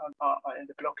Bank, and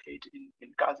the blockade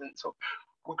in Gaza. And so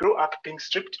we grew up being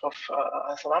stripped of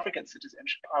South African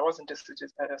citizenship. I wasn't a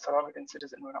South African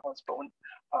citizen when I was born,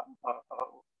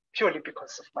 purely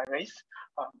because of my race,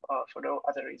 for no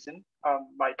other reason.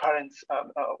 My parents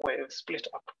were split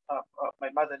up. My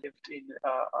mother lived in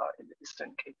the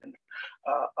Eastern Cape, and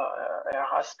her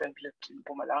husband lived in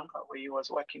Mpumalanga, where he was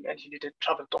working, and he needed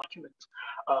travel documents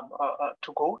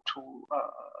to go to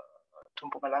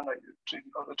Mpumalanga in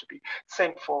order to be.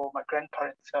 Same for my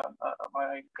grandparents.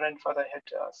 My grandfather had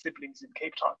siblings in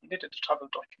Cape Town. He needed a travel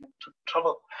document to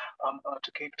travel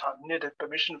to Cape Town. He needed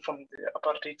permission from the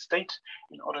apartheid state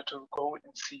in order to go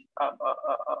and see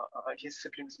his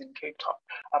siblings in Cape Town.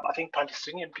 I think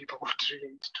Palestinian people would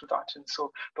relate to that. And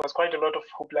so there was quite a lot of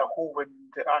hoopla when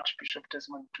the Archbishop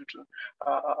Desmond Tutu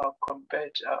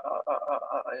compared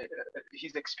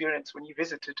his experience when he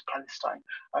visited Palestine.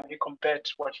 He compared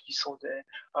what he saw there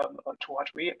to what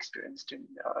we experienced in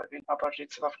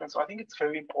apartheid South Africa. So I think it's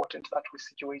very important that we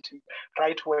situate him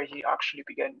right where he actually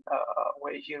began,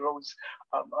 where he rose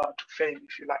to fame,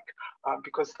 if you like,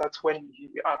 because that's when he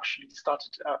actually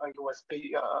started. He was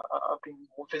being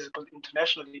more visible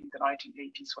internationally in the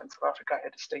 1980s when South Africa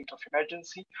had a state of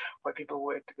emergency, where people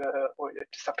were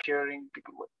disappearing,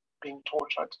 people were being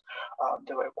tortured.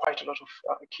 There were quite a lot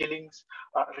of killings.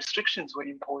 Restrictions were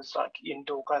imposed, like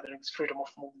indoor gatherings, freedom of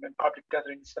movement, public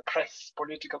gatherings, the press,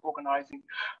 political organizing.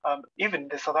 Even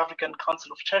the South African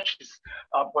Council of Churches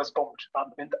was bombed,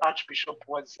 and the Archbishop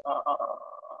was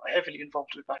heavily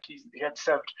involved with that. He had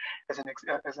served as an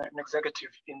executive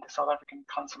in the South African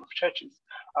Council of Churches.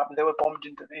 They were bombed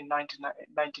in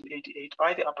 1988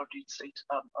 by the apartheid state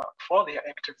for their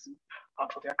activism,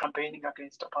 for their campaigning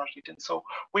against apartheid. And so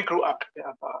we grew up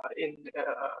in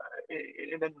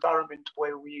an environment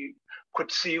where we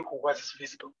could see who was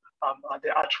visible.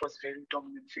 The Arch was a very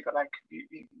dominant figure. Like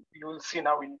you will see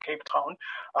now in Cape Town,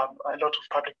 a lot of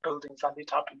public buildings are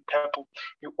lit up in purple.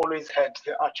 You always had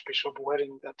the Archbishop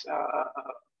wearing that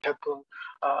purple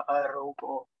robe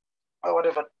or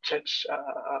whatever church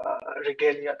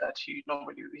regalia that he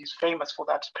normally is famous for,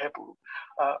 that purple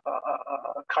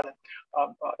color.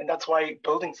 And that's why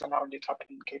buildings are now lit up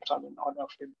in Cape Town in honor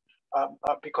of him,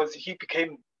 because he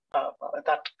became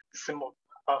that symbol.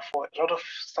 For a lot of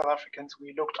South Africans,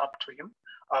 we looked up to him.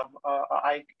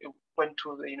 I went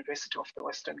to the University of the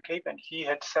Western Cape, and he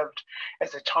had served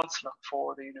as a chancellor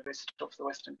for the University of the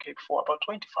Western Cape for about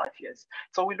 25 years.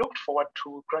 So we looked forward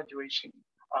to graduation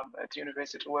at the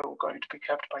university, where we're going to be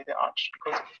kept by the Arch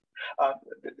because of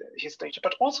his stature,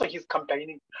 but also his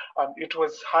campaigning. It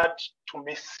was hard to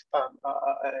miss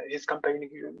his campaigning.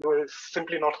 You were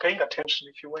simply not paying attention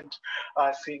if you weren't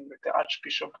seeing the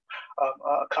Archbishop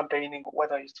campaigning,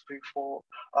 whether it's for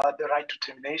the right to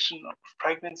termination of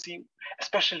pregnancy,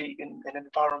 especially in an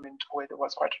environment where there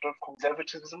was quite a lot of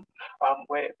conservatism,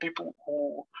 where people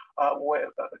who were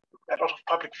a lot of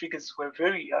public figures were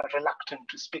very reluctant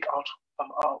to speak out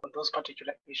on those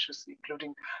particular issues,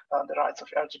 including the rights of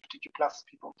LGBTQ plus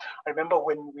people. I remember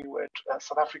when we were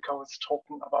South Africa was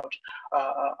talking about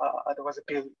there was a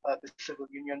bill, the Civil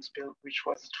Unions Bill, which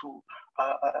was to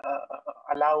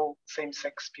allow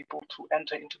same-sex people to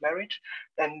enter into marriage,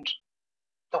 and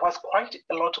there was quite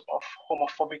a lot of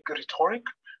homophobic rhetoric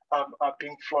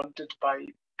being flaunted by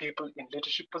people in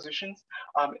leadership positions,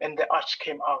 and the Arch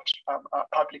came out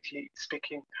publicly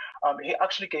speaking. He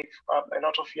actually gave a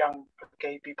lot of young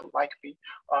gay people like me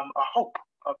a hope,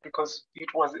 because it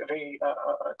was a very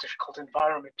difficult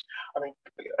environment. I mean,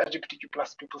 LGBTQ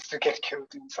plus people still get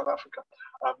killed in South Africa.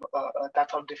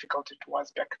 That's how difficult it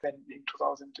was back then in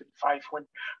 2005 when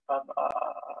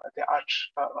the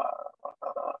Arch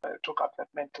took up that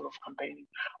mantle of campaigning.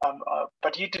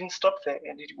 But he didn't stop there,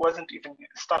 and it wasn't even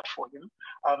a start for him.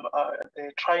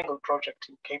 The Triangle Project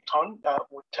in Cape Town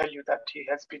would tell you that he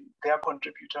has been their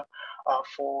contributor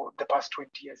for the past 20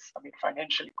 years. I mean,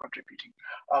 financially contributing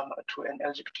to an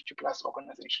LGBTQ plus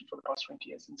organization for the past 20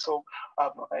 years. And so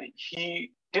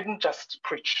he didn't just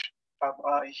preach,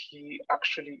 he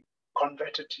actually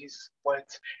converted his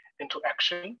words into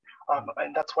action.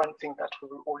 And that's one thing that we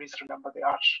will always remember the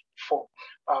Arch for.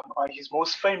 His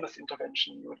most famous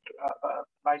intervention,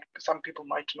 some people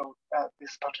might know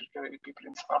this particular people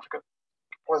in South Africa,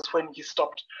 was when he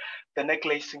stopped the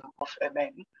necklacing of a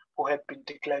man who had been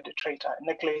declared a traitor.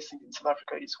 Necklacing in South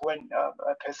Africa is when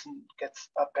a person gets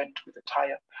bent with a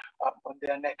tire on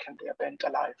their neck and they are bent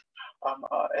alive.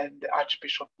 And the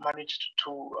Archbishop managed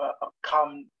to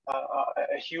calm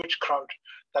a huge crowd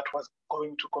that was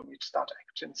going to commit that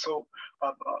act. And so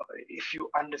if you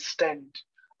understand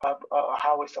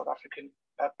how a South African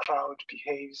crowd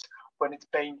behaves when it's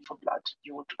baying for blood,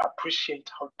 you would appreciate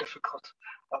how difficult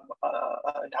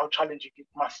and how challenging it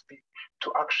must be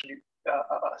to actually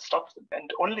stop them.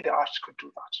 And only the Arch could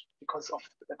do that because of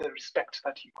the respect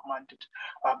that he commanded,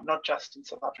 not just in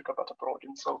South Africa, but abroad.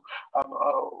 And so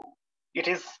it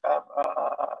is,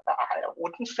 I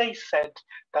wouldn't say said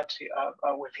that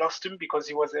we've lost him, because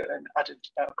he was an added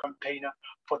campaigner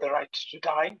for the right to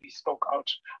die. He spoke out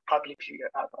publicly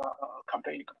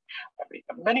campaigning.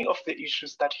 Many of the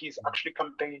issues that he's actually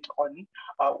campaigned on,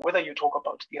 whether you talk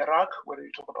about Iraq, whether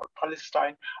you talk about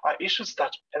Palestine, are issues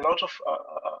that a lot of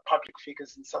public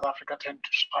figures in South Africa tend to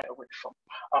shy away from.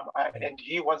 And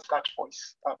he was that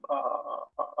voice.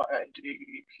 And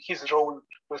his role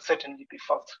will certainly be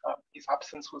felt. His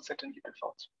absence will certainly be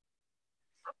felt.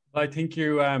 I think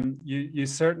you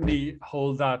certainly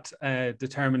hold that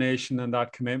determination and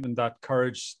that commitment, that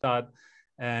courage that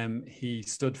he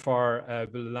stood for,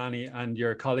 Bulelani, and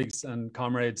your colleagues and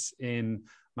comrades in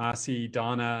MASI,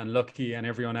 Donna and Lucky and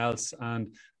everyone else.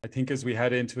 And I think as we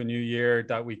head into a new year,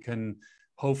 that we can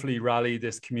hopefully rally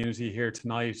this community here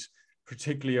tonight,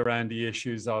 particularly around the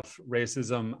issues of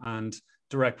racism and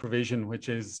direct provision, which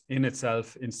is in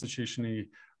itself institutionally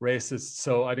racist.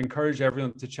 So I'd encourage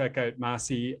everyone to check out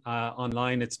MASI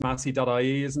online. It's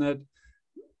masi.ie, isn't it?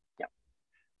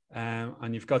 Yeah.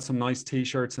 And you've got some nice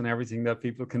T-shirts and everything that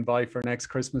people can buy for next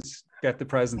Christmas. Get the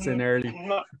presents in early.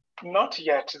 Not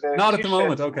yet. Not at the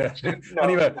moment, okay. No,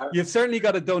 anyway, no. You've certainly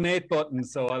got a donate button,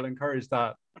 so I'll encourage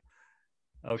that.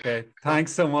 Okay,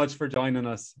 thanks so much for joining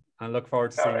us, and look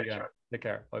forward to seeing you again. Sure. Take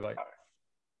care. Bye-bye.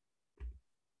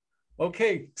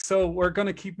 Okay, so we're going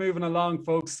to keep moving along,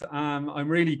 folks. I'm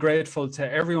really grateful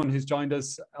to everyone who's joined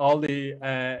us,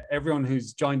 everyone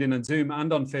who's joined in on Zoom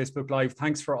and on Facebook Live.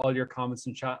 Thanks for all your comments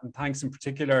and chat, and thanks in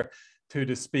particular to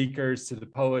the speakers, to the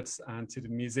poets, and to the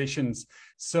musicians.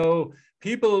 So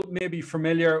people may be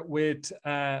familiar with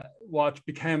what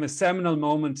became a seminal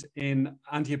moment in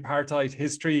anti-apartheid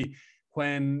history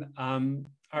when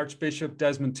Archbishop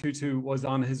Desmond Tutu was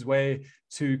on his way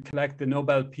to collect the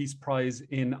Nobel Peace Prize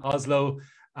in Oslo,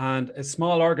 and a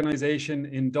small organization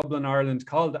in Dublin, Ireland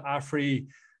called Afri,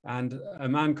 and a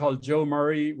man called Joe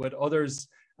Murray with others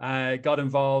got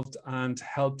involved and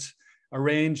helped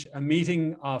arrange a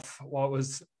meeting of what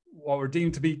were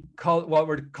deemed to be what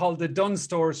were called the Dunn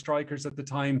Store strikers at the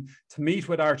time, to meet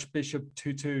with Archbishop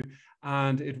Tutu.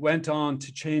 And it went on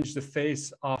to change the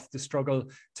face of the struggle,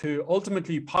 to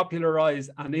ultimately popularize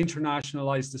and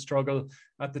internationalize the struggle.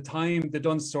 At the time, the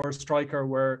Dunn Store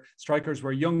strikers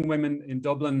were young women in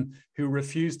Dublin who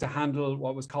refused to handle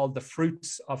what was called the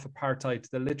fruits of apartheid,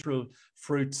 the literal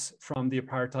fruits from the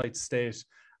apartheid state.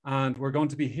 And we're going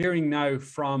to be hearing now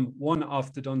from one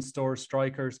of the Dunn Store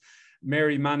strikers,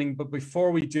 Mary Manning. But before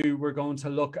we do, we're going to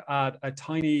look at a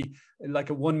tiny,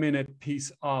 like a 1-minute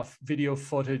piece of video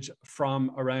footage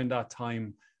from around that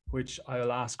time, which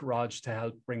I'll ask Raj to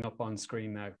help bring up on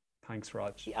screen now. Thanks,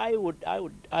 Raj. I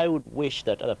would wish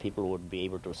that other people would be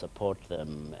able to support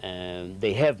them, and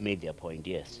they have made their point,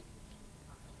 yes.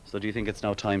 So do you think it's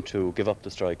now time to give up the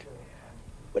strike?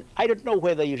 Well, I don't know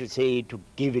whether you should say to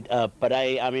give it up, but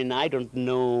I mean, I don't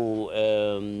know.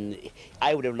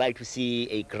 I would have liked to see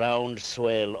a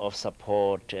groundswell of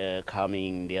support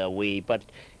coming their way, but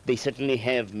they certainly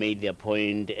have made their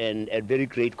point, and at very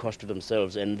great cost to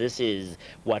themselves. And this is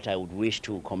what I would wish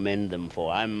to commend them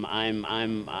for. I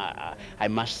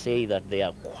must say that they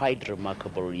are quite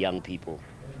remarkable young people.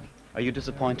 Are you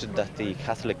disappointed that the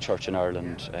Catholic Church in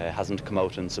Ireland hasn't come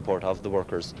out in support of the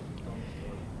workers?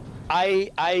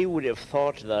 I would have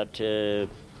thought that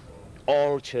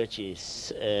all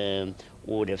churches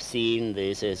would have seen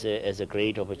this as a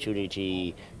great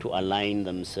opportunity to align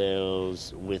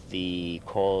themselves with the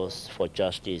cause for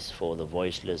justice for the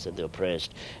voiceless and the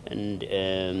oppressed. And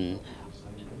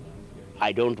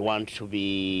I don't want to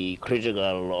be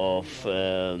critical of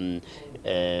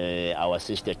our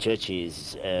sister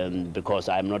churches because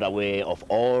I'm not aware of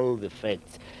all the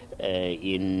facts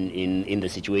in the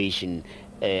situation.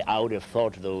 I would have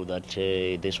thought, though, that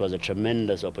this was a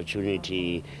tremendous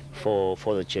opportunity for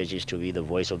the churches to be the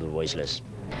voice of the voiceless.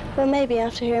 Well, maybe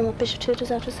after hearing what Bishop Tutu's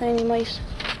after saying, he might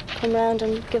come round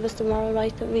and give us the moral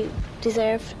right that we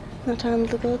deserve not to handle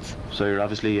the goods. So you're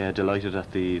obviously delighted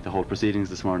at the whole proceedings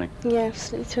this morning? Yeah,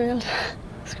 absolutely thrilled.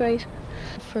 It's great.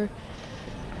 For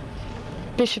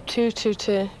Bishop Tutu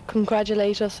to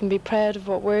congratulate us and be proud of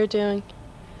what we're doing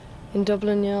in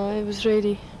Dublin, you know, it was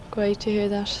really great to hear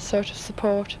that sort of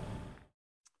support.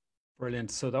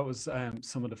 Brilliant. So that was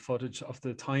some of the footage of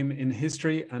the time in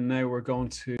history, and now we're going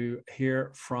to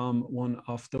hear from one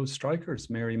of those strikers,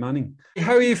 Mary Manning.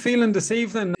 How are you feeling this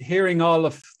evening, hearing all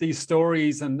of these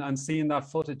stories and seeing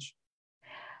that footage?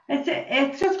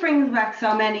 It just brings back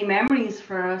so many memories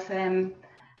for us.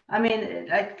 I mean,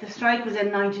 like, the strike was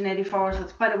in 1984, so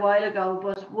it's quite a while ago,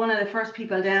 but one of the first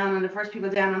people down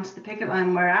onto the picket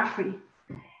line were Afri,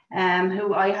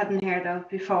 who I hadn't heard of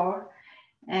before.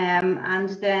 And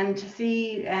then to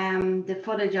see the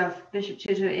footage of Bishop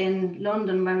Tutu in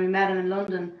London when we met him in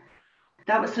London,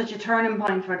 that was such a turning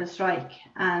point for the strike,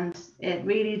 and it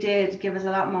really did give us a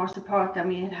lot more support than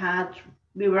we had had.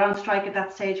 We were on strike at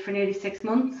that stage for nearly 6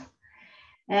 months,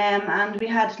 and we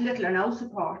had little or no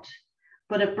support,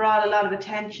 but it brought a lot of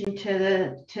attention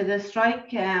to the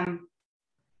strike.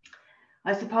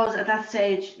 I suppose at that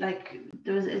stage, like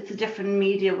it's a different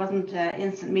media, it wasn't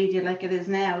instant media like it is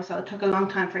now, so it took a long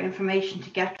time for information to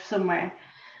get somewhere.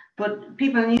 But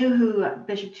people knew who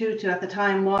Bishop Tutu at the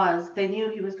time was. They knew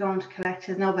he was going to collect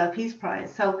his Nobel Peace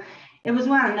Prize, so it was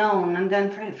well known. And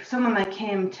then for someone like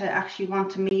him to actually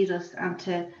want to meet us and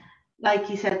to, like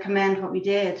he said, commend what we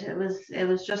did, it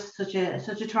was just such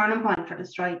a turning point for the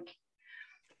strike.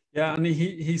 Yeah, and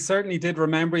he certainly did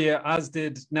remember you, as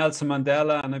did Nelson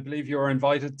Mandela, and I believe you were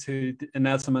invited to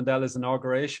Nelson Mandela's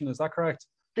inauguration. Is that correct?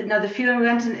 No, the funeral, we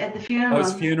went at the funeral. Oh,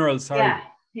 his funeral, sorry.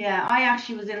 Yeah. I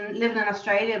actually was living in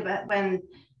Australia when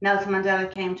Nelson Mandela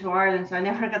came to Ireland, so I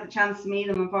never got the chance to meet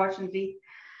him, unfortunately.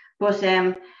 But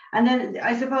and then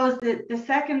I suppose the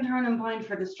second turning point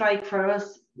for the strike for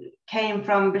us came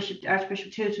from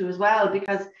Archbishop Tutu as well,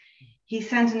 because he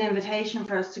sent an invitation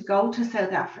for us to go to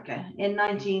South Africa in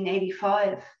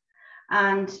 1985,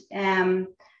 and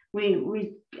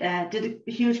we did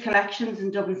huge collections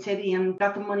in Dublin City and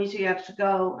got the money together to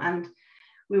go, and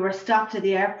we were stopped at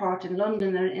the airport in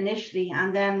London initially,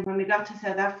 and then when we got to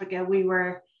South Africa we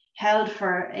were held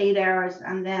for 8 hours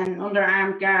and then under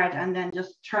armed guard, and then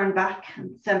just turned back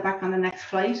and sent back on the next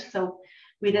flight. So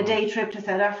we had a day trip to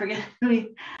South Africa.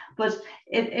 But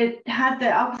it had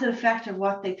the opposite effect of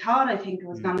what they thought, I think, it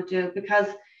was going to do, because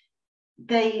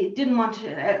they didn't want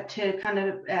to kind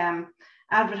of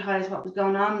advertise what was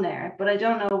going on there. But I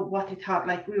don't know what they thought.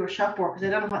 Like, we were shop workers. I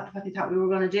don't know what they thought we were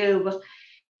going to do. But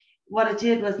what it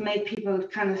did was made people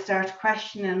kind of start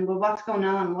questioning, well, what's going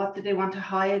on? What do they want to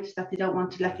hide that they don't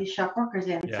want to let these shop workers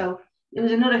in? Yeah. So it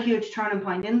was another huge turning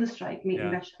point in the strike, meeting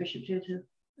Bishop Tutu.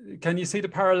 Can you see the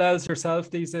parallels yourself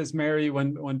these days, Mary,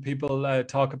 when people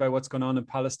talk about what's going on in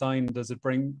Palestine? Does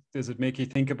it make you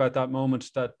think about that moment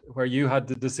where you had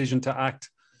the decision to act?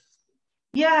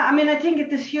 Yeah, I mean, I think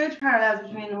there's huge parallels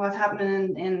between what's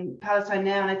happening in Palestine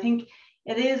now, and I think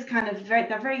it is kind of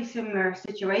they're very similar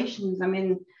situations. I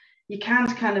mean, you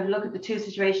can't kind of look at the two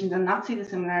situations and not see the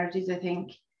similarities, I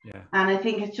think. Yeah. And I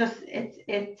think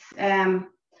it's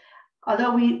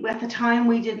although we at the time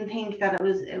we didn't think that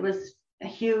it was a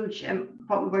huge,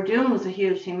 what we were doing was a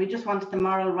huge thing. We just wanted the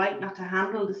moral right not to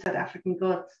handle the South African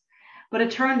goods, but it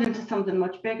turned into something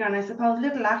much bigger. And I suppose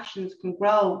little actions can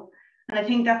grow, and I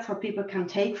think that's what people can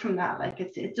take from that. Like,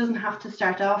 it doesn't have to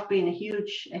start off being a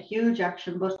huge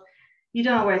action, but you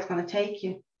don't know where it's going to take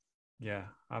you. Yeah,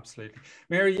 absolutely.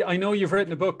 Mary, I know you've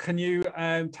written a book. Can you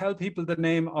tell people the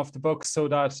name of the book so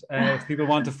that if people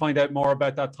want to find out more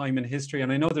about that time in history,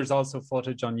 and I know there's also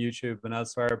footage on YouTube and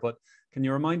elsewhere, but can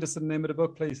you remind us of the name of the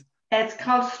book, please? It's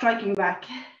called Striking Back.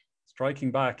 Striking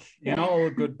Back, in all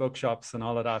good bookshops and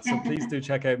all of that. So please do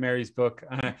check out Mary's book.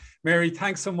 Mary,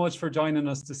 thanks so much for joining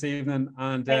us this evening,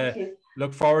 and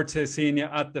look forward to seeing you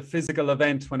at the physical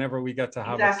event whenever we get to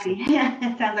have it. Exactly. Yeah,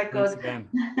 it sounds like good. Again.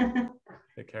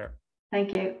 Take care.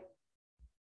 Thank you.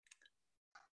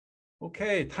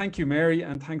 Okay, thank you, Mary,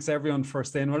 and thanks everyone for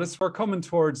staying with us. We're coming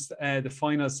towards the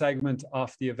final segment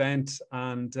of the event,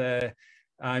 and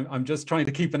I'm just trying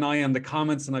to keep an eye on the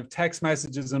comments, and I've text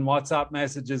messages and WhatsApp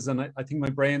messages, and I think my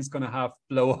brain's going to have to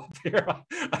blow up here.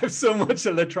 I have so much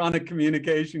electronic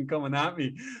communication coming at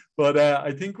me, but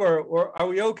I think are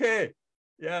we okay?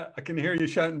 Yeah, I can hear you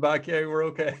shouting back. Yeah, we're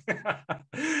okay.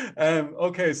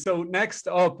 Okay, so next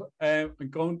up,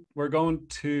 we're going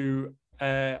to,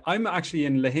 I'm actually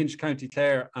in Lahinch, County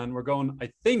Clare, and we're going,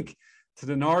 I think, to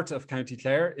the north of County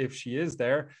Clare, if she is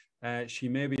there. She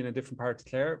may be in a different part of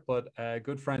Clare, but a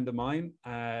good friend of mine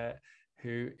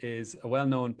who is a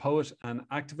well-known poet and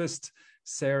activist,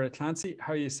 Sarah Clancy.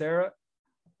 How are you, Sarah?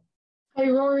 Hi,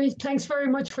 Rory. Thanks very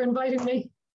much for inviting me.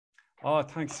 Oh,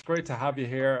 thanks. Great to have you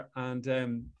here. And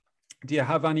do you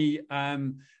have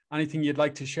anything you'd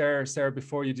like to share, Sarah,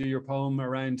 before you do your poem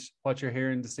around what you're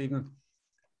hearing this evening?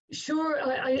 Sure.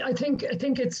 I think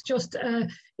it's just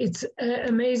it's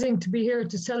amazing to be here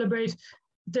to celebrate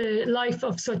the life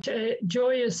of such a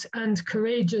joyous and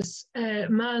courageous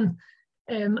man.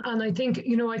 And I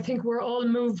think we're all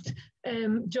moved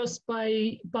just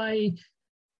by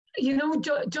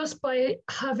just by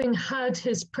having had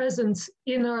his presence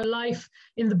in our life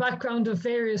in the background of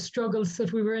various struggles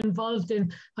that we were involved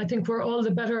in. I think we're all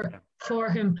the better for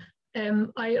him.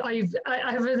 I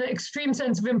have an extreme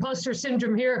sense of imposter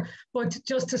syndrome here, but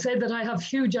just to say that I have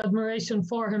huge admiration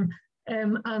for him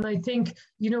And I think,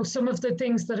 you know, some of the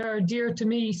things that are dear to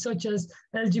me, such as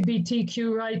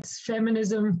LGBTQ rights,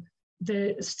 feminism,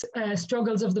 the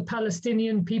struggles of the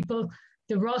Palestinian people,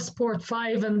 the Rossport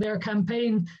 5 and their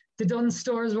campaign, the Dunnes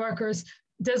Stores workers,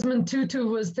 Desmond Tutu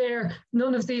was there.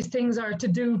 None of these things are to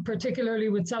do particularly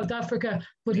with South Africa,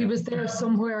 but he was there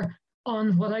somewhere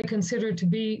on what I consider to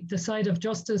be the side of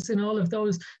justice in all of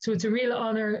those. So it's a real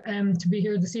honor to be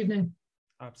here this evening.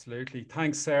 Absolutely.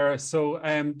 Thanks, Sarah. So,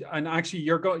 and actually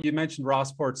you mentioned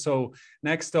Rossport. So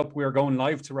next up, we're going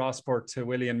live to Rossport to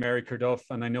Willie and Mary Corduff.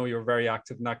 And I know you're very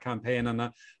active in that campaign.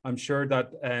 And I'm sure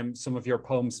that some of your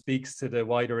poem speaks to the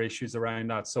wider issues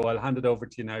around that. So I'll hand it over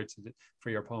to you now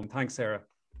for your poem. Thanks, Sarah.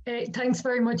 Thanks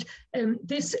very much.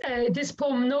 This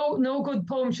poem, no good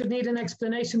poem should need an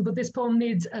explanation, but this poem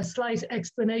needs a slight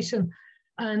explanation.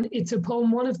 And it's a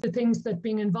poem, one of the things that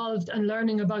being involved and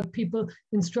learning about people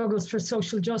in struggles for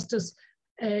social justice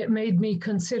made me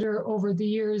consider over the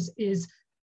years is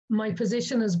my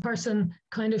position as a person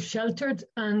kind of sheltered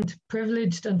and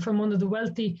privileged and from one of the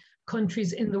wealthy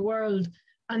countries in the world.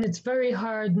 And it's very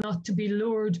hard not to be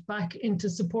lured back into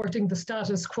supporting the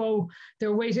status quo.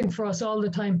 They're waiting for us all the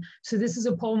time. So this is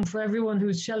a poem for everyone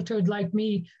who's sheltered like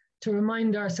me to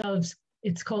remind ourselves.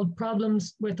 It's called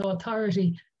Problems with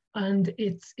Authority. And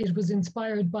it was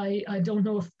inspired by, I don't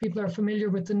know if people are familiar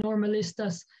with the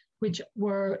Normalistas, which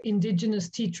were indigenous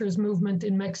teachers movement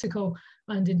in Mexico.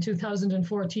 And in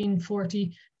 2014,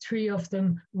 43 of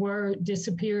them were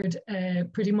disappeared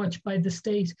pretty much by the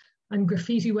state. And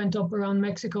graffiti went up around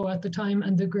Mexico at the time.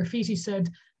 And the graffiti said,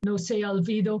 no se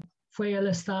olvido, fue el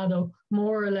Estado.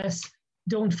 More or less,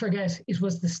 don't forget, it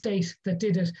was the state that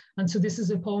did it. And so this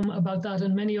is a poem about that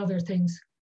and many other things.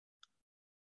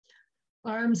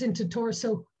 Arms into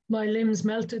torso, my limbs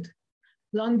melted.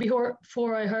 Long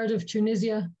before I heard of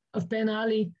Tunisia, of Ben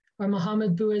Ali or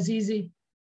Mohammed Bouazizi,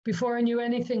 before I knew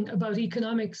anything about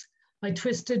economics, I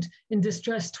twisted in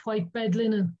distressed white bed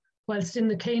linen, whilst in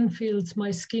the cane fields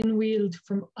my skin wheeled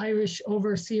from Irish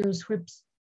overseers' whips.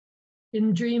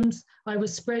 In dreams, I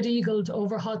was spread-eagled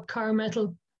over hot car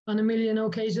metal on a million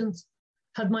occasions,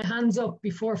 had my hands up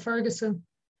before Ferguson,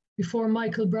 before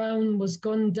Michael Brown was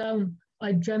gunned down,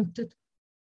 I dreamt it.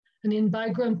 And in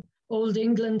Bagram, old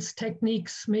England's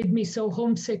techniques made me so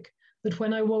homesick that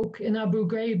when I woke in Abu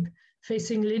Ghraib,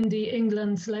 facing Lindy,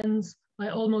 England's lens, I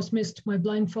almost missed my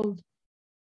blindfold.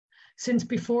 Since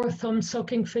before thumb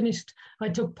sucking finished, I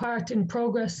took part in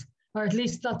progress, or at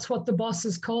least that's what the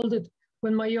bosses called it,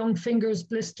 when my young fingers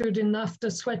blistered in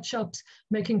NAFTA sweatshops,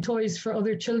 making toys for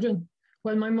other children,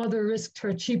 while my mother risked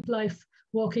her cheap life,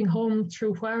 walking home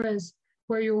through Juarez,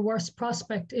 where your worst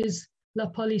prospect is La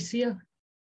Policía.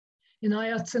 In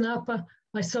Ayotzinapa,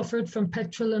 I suffered from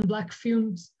petrol and black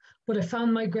fumes, but I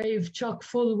found my grave chock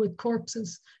full with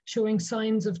corpses showing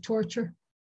signs of torture.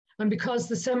 And because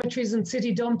the cemeteries and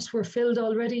city dumps were filled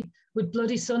already with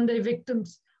Bloody Sunday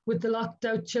victims, with the locked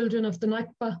out children of the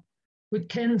Nakba, with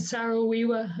Ken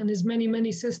Saro-Wiwa and his many,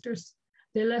 many sisters,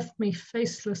 they left me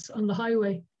faceless on the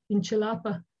highway in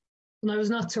Chilapa. And I was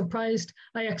not surprised.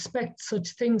 I expect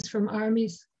such things from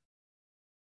armies.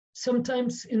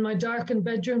 Sometimes in my darkened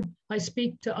bedroom, I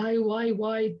speak to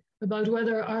IYY about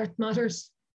whether art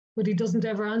matters, but he doesn't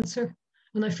ever answer.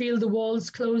 And I feel the walls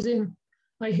close in.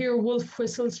 I hear wolf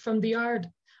whistles from the yard.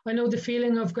 I know the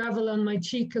feeling of gravel on my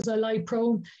cheek as I lie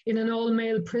prone in an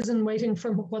all-male prison waiting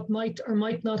for what might or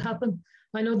might not happen.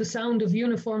 I know the sound of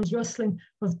uniforms rustling,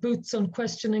 of boots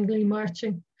unquestioningly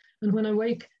marching. And when I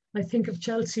wake, I think of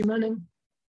Chelsea Manning.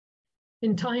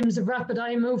 In times of rapid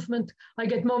eye movement, I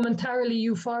get momentarily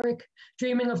euphoric,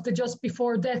 dreaming of the just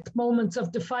before death moments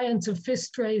of defiance of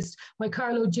fist raised by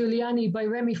Carlo Giuliani, by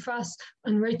Remy Frass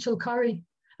and Rachel Corrie,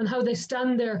 and how they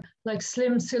stand there like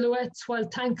slim silhouettes while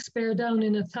tanks bear down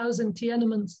in 1,000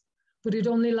 Tiananmens. But it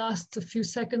only lasts a few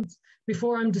seconds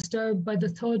before I'm disturbed by the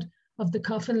thud of the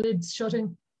coffin lids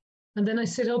shutting. And then I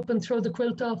sit up and throw the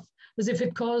quilt off as if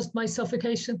it caused my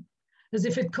suffocation, as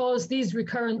if it caused these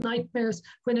recurrent nightmares,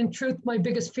 when in truth my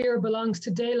biggest fear belongs to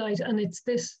daylight, and it's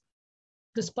this.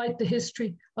 Despite the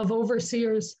history of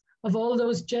overseers, of all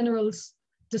those generals,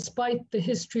 despite the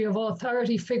history of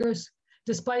authority figures,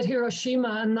 despite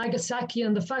Hiroshima and Nagasaki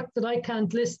and the fact that I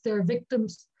can't list their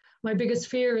victims, my biggest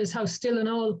fear is how still and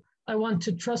all I want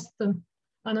to trust them.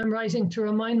 And I'm writing to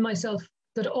remind myself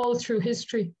that all through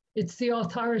history, it's the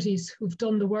authorities who've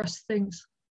done the worst things.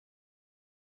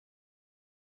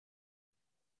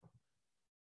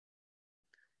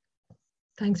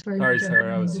 Thanks very much. Sorry,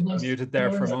 Sarah, I was muted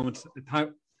there for a moment.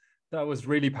 That was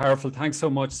really powerful. Thanks so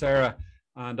much, Sarah.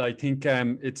 And I think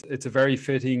it's a very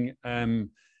fitting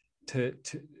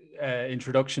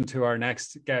introduction to our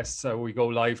next guests. We go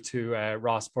live to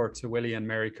Rossport, to Willie and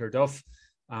Mary Corduff,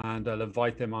 and I'll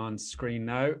invite them on screen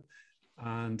now.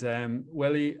 And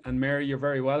Willie and Mary, you're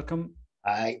very welcome.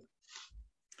 Hi.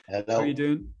 Hello. How are you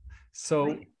doing?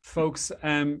 So, folks,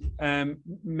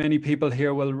 many people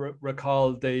here will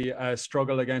recall the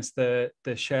struggle against the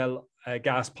Shell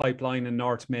gas pipeline in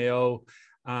North Mayo.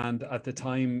 And at the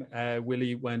time,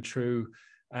 Willie went through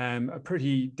a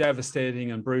pretty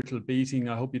devastating and brutal beating.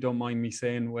 I hope you don't mind me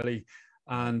saying, Willie.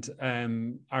 And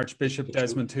Archbishop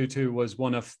Desmond Tutu was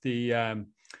one of the,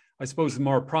 I suppose, the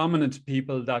more prominent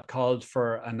people that called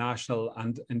for a national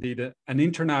and indeed an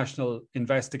international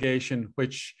investigation,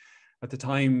 which at the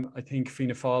time, I think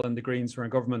Fianna Fáil and the Greens were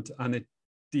in government, and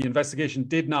the investigation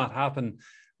did not happen.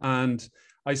 And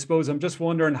I suppose I'm just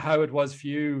wondering how it was for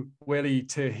you, Willie,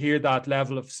 to hear that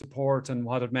level of support and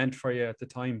what it meant for you at the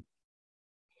time.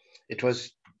 It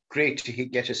was great to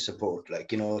get his support.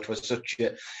 Like, you know, it was such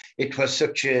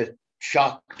a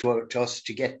shock to us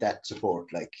to get that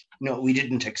support. Like, you know, we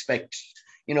didn't expect,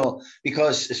 you know,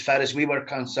 because as far as we were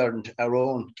concerned, our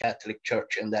own Catholic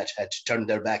Church and that had turned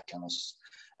their back on us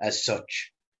as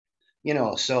such, you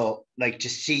know. So like to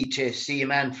see a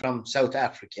man from South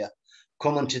Africa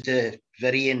coming to the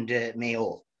very end of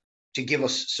Mayo to give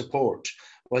us support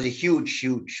was a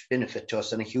huge benefit to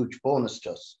us and a huge bonus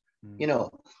to us. You know,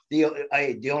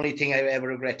 the only thing I ever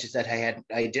regret is that I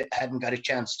hadn't got a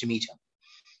chance to meet him.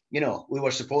 You know, we were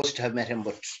supposed to have met him,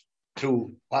 but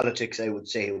through politics, I would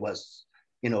say it was,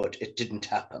 you know, it didn't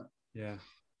happen. Yeah.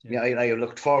 I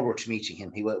looked forward to meeting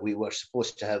him. We were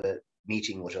supposed to have a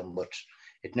meeting with him, but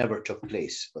it never took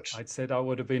place. But I'd say that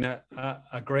would have been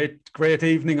a great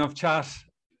evening of chat.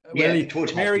 Yeah, Willie, it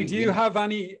would Mary, have been, do you have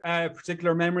any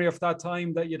particular memory of that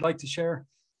time that you'd like to share?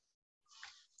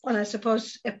 Well, I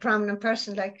suppose a prominent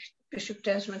person like Bishop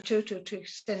Desmond Tutu to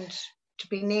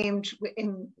be named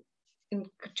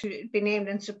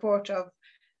in support of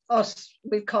us,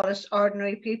 we call us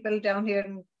ordinary people down here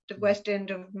in the West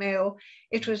End of Mayo.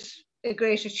 It was a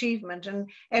great achievement, and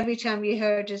every time you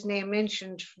heard his name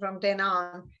mentioned from then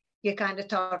on, you kind of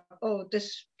thought, oh,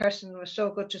 this person was so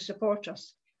good to support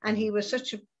us. And he was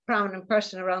such a prominent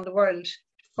person around the world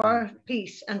for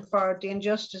peace and for the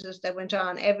injustices that went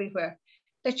on everywhere,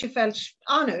 that you felt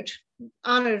honoured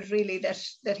really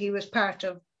that he was part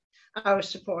of our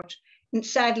support. And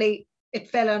sadly, it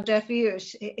fell on deaf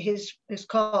ears, his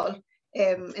call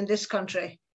in this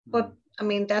country. But I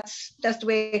mean, that's the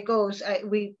way it goes.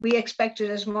 We expected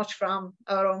as much from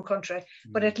our own country,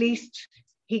 but at least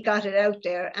he got it out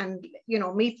there. And, you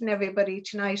know, meeting everybody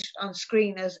tonight on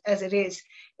screen as it is,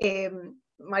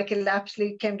 Michael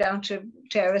Lapsley came down to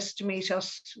Terrace to meet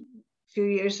us a few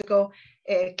years ago.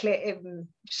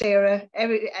 Sarah,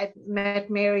 I met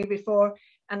Mary before,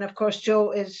 and of course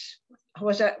Joe is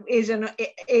and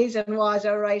was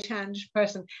our right-hand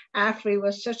person. Afri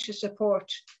was such a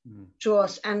support to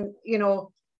us, and you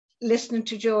know, listening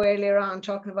to Joe earlier on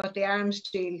talking about the arms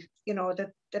deal, you know,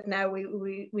 that now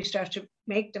we start to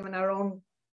make them in our own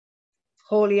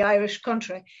holy Irish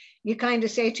country. You kind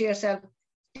of say to yourself,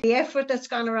 the effort that's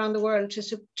gone around the world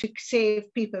to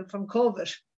save people from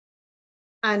COVID,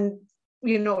 and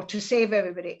you know, to save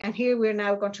everybody, and here we're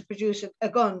now going to produce a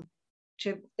gun.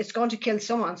 It's going to kill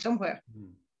someone somewhere.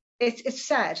 It's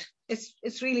sad.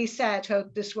 It's really sad how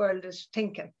this world is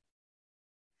thinking.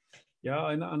 Yeah,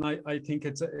 and I think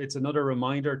it's another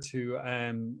reminder to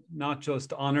not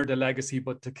just honour the legacy,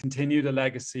 but to continue the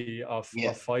legacy of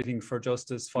fighting for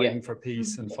justice, fighting for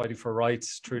peace, and fighting for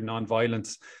rights through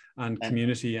non-violence and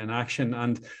community and action.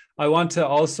 And I want to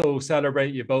also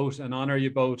celebrate you both and honour you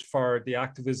both for the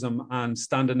activism and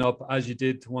standing up as you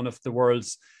did to one of the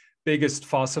world's biggest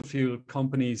fossil fuel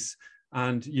companies,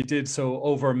 and you did so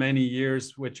over many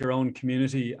years with your own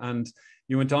community, and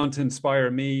you went on to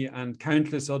inspire me and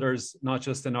countless others, not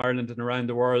just in Ireland and around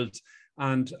the world,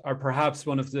 and are perhaps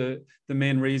one of the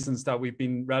main reasons that we've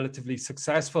been relatively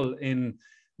successful in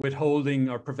withholding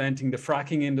or preventing the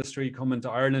fracking industry coming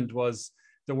to Ireland was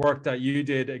the work that you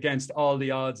did against all the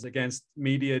odds, against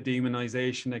media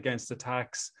demonization, against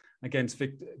attacks, against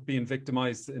being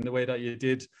victimized in the way that you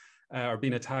did, or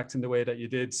being attacked in the way that you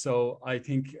did. So I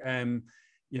think,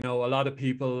 you know, a lot of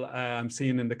people I'm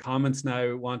seeing in the comments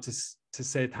now want to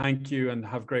say thank you and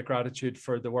have great gratitude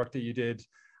for the work that you did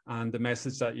and the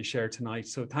message that you shared tonight.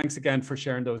 So thanks again for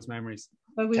sharing those memories.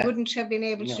 Well, we wouldn't have been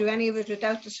able to do any of it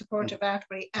without the support of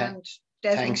Afri and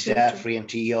Desmond. Thanks to Afri and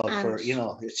to you all for, you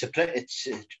know, it's a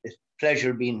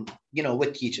pleasure being, you know,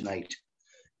 with you tonight.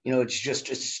 You know,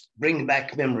 it's bringing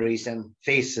back memories and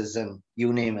faces and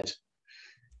you name it.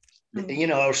 You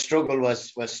know, our struggle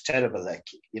was terrible. Like,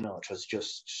 you know, it was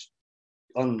just,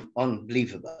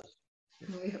 unbelievable.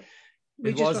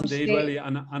 It was indeed, Willie,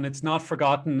 and it's not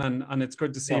forgotten, and it's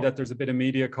good to see that there's a bit of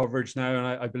media coverage now, and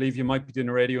I believe you might be doing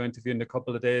a radio interview in a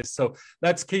couple of days. So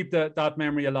let's keep that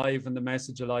memory alive and the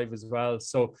message alive as well.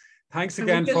 So thanks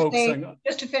again, folks.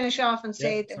 Just to finish off and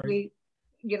say that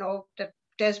that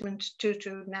Desmond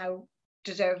Tutu now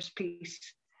deserves peace.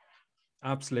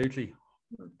 Absolutely.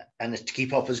 And it's to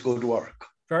keep up his good work.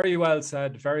 Very well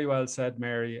said,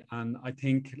 Mary. And I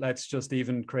think let's just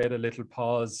even create a little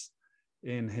pause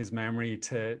in his memory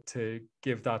to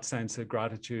give that sense of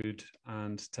gratitude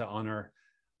and to honor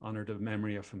the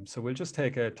memory of him. So we'll just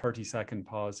take a 30-second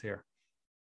pause here.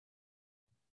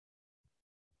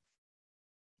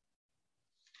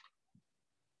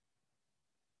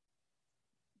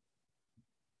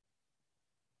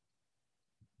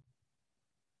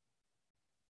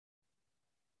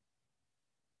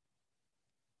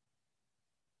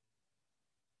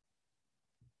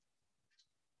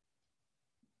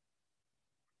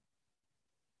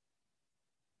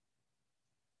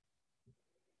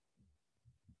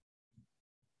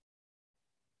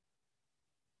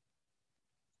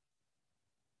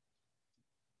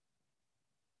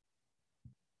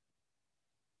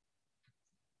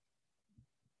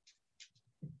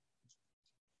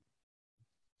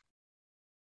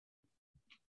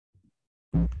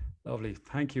 Lovely.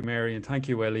 Thank you, Mary, and thank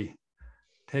you, Willie.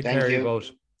 Take care, you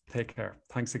both. Take care.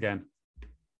 Thanks again.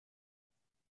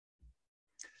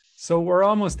 So we're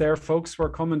almost there, folks.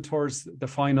 We're coming towards the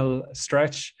final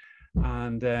stretch,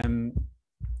 and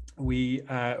we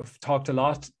have talked a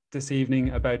lot this evening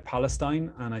about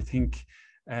Palestine, and I think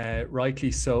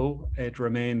rightly so. It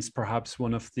remains perhaps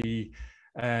one of the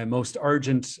most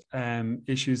urgent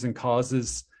issues and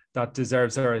causes that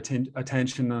deserves our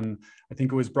attention. And I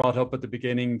think it was brought up at the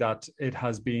beginning that it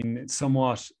has been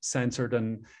somewhat censored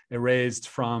and erased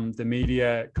from the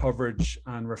media coverage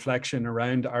and reflection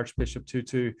around Archbishop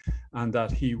Tutu, and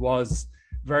that he was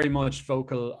very much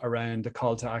vocal around the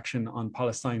call to action on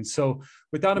Palestine. So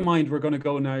with that in mind, we're going to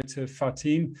go now to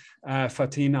Fatin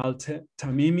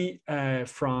Tamini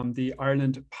from the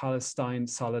Ireland Palestine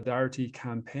Solidarity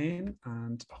Campaign,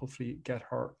 and hopefully get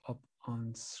her up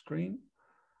on screen.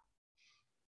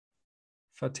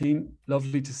 Fatin,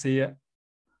 lovely to see you.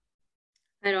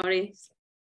 Hi, Rory.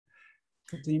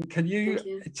 Fatin, can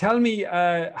you tell me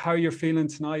how you're feeling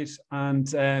tonight,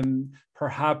 and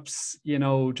perhaps,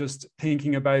 just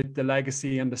thinking about the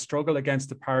legacy and the struggle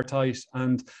against apartheid,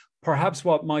 and perhaps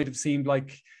what might have seemed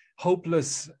like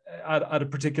hopeless at a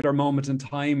particular moment in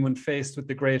time when faced with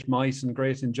the great might and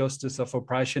great injustice of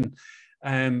oppression.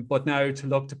 But now to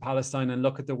look to Palestine and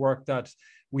look at the work that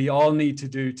we all need to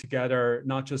do together,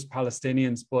 not just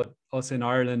Palestinians, but us in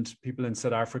Ireland, people in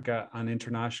South Africa, and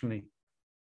internationally.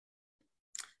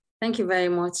 Thank you very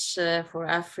much for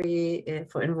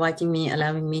Afri, for inviting me,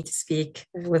 allowing me to speak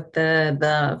with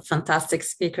the fantastic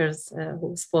speakers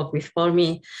who spoke before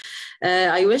me.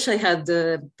 I wish I had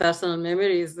personal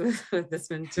memories with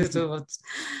Desmond Tutu, but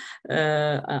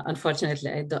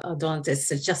unfortunately I don't. It's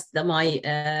just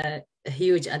my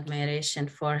huge admiration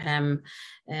for him,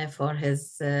 for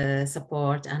his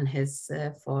support and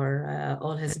for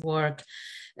all his work.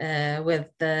 With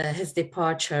his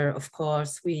departure, of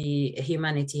course,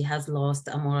 humanity has lost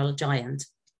a moral giant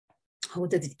who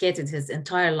dedicated his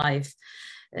entire life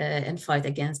in fight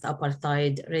against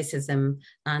apartheid, racism,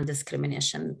 and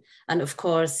discrimination. And of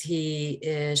course, he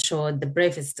showed the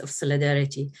bravest of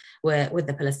solidarity with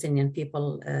the Palestinian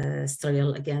people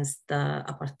struggle against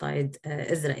apartheid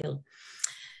Israel.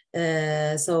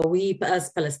 So we,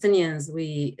 as Palestinians,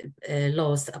 we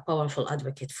lost a powerful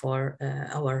advocate for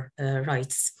our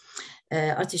rights.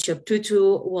 Archbishop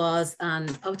Tutu was an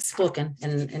outspoken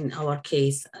in our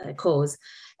cause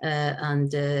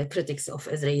and critics of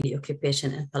Israeli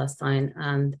occupation in Palestine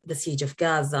and the siege of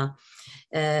Gaza.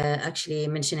 Actually,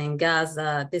 mentioning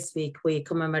Gaza, this week we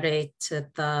commemorate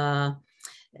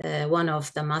one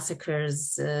of the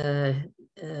massacres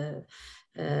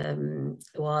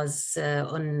was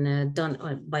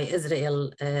done by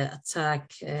Israel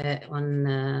attack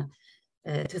on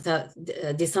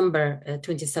December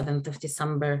 27th of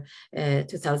December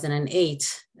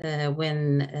 2008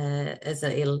 when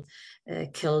Israel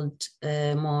killed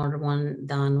more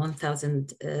than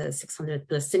 1,600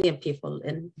 Palestinian people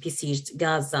in besieged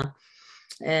Gaza,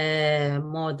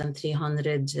 more than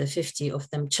 350 of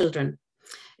them children.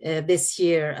 This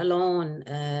year alone,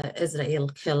 Israel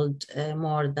killed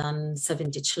more than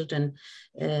 70 children.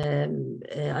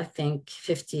 I think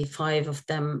 55 of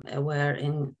them were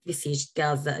in besieged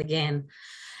Gaza again.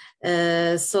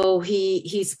 So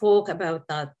he spoke about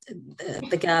that,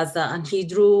 the Gaza, and he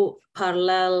drew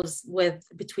parallels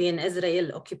between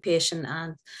Israel occupation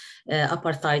and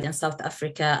apartheid in South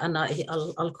Africa. And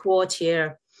I'll quote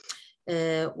here,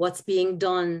 what's being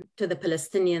done to the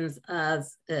Palestinians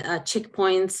as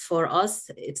checkpoints for us,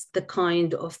 it's the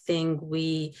kind of thing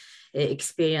we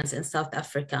experience in South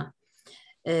Africa.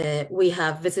 We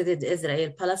have visited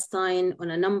Israel, Palestine on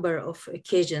a number of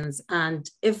occasions, and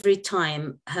every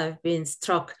time have been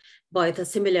struck by the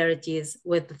similarities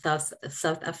with the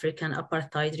South African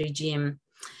apartheid regime.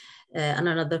 And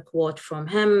another quote from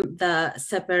him, the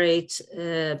separate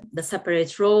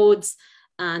roads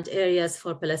and areas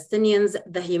for Palestinians,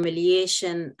 the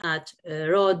humiliation at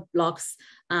roadblocks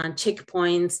and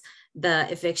checkpoints, the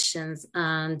evictions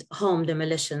and home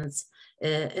demolitions,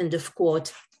 end of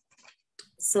quote.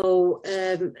 So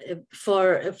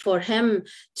for him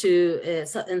to,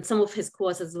 in some of his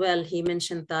quotes as well, he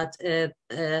mentioned that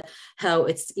how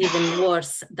it's even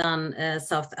worse than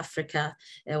South Africa,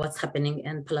 what's happening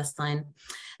in Palestine.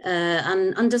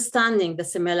 And understanding the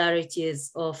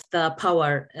similarities of the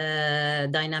power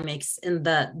dynamics in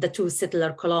the two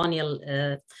settler colonial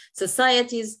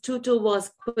societies, Tutu was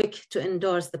quick to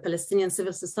endorse the Palestinian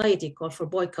civil society call for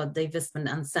boycott, divestment,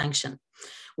 and sanction,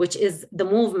 which is the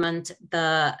movement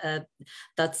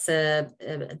that's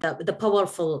the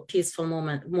powerful, peaceful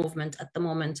movement at the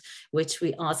moment, which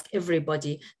we ask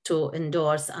everybody to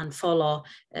endorse and follow,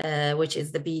 which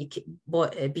is the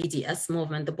BDS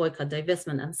movement, the boycott,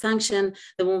 divestment, and sanction,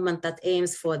 the movement that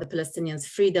aims for the Palestinians'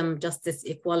 freedom, justice,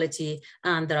 equality,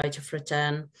 and the right of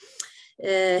return.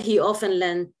 He often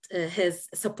lent his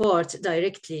support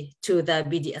directly to the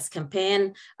BDS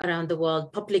campaign around the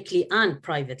world, publicly and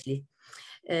privately.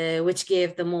 Which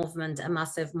gave the movement a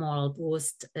massive moral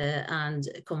boost and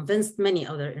convinced many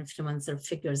other influencer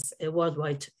figures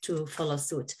worldwide to follow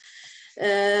suit.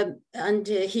 And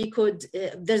he could,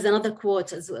 there's another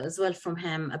quote as well from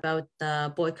him about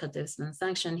the boycott, divestment,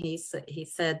 sanction. He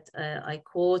said, I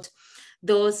quote,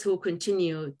 "Those who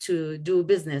continue to do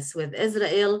business with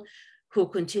Israel, who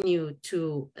continue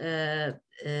to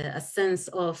a sense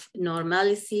of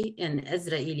normalcy in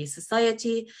Israeli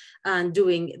society and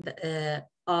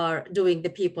are doing the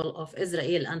people of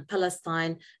Israel and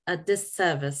Palestine a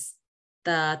disservice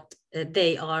that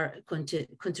they are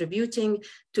contributing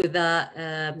to the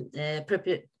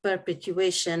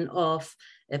perpetuation of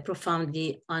a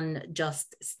profoundly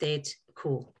unjust state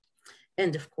coup."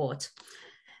 End of quote.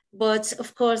 But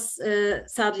of course,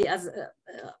 sadly, as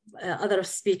other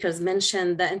speakers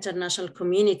mentioned, the international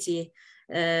community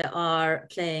are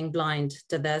playing blind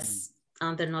to this,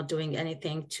 and they're not doing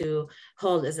anything to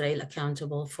hold Israel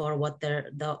accountable for what the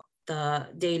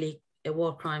daily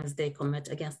war crimes they commit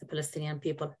against the Palestinian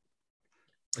people.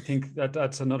 I think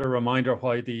that's another reminder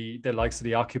why the likes of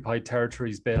the Occupied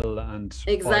Territories Bill and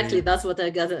exactly that's what I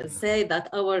gotta say, that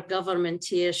our government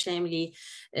here shamefully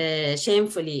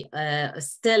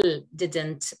still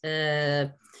didn't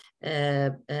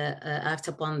act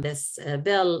upon this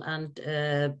bill and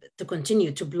to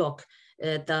continue to block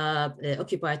the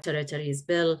Occupied Territories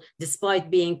Bill,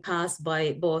 despite being passed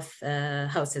by both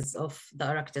houses of the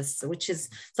Oireachtas, which is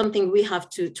something we have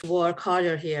to work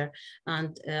harder here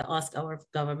and ask our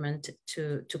government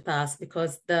to pass,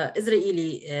 because the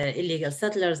Israeli illegal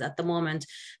settlers at the moment,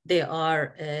 they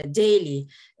are daily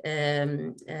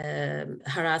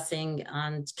harassing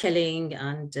and killing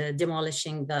and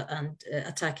demolishing and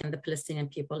attacking the Palestinian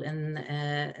people in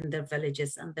their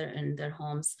villages and in their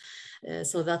homes.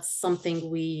 So that's something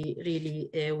we really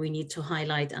we need to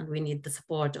highlight, and we need the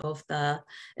support of the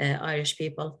Irish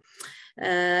people.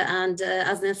 And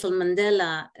as Nelson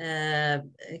Mandela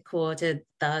quoted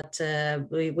that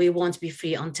we won't be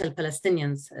free until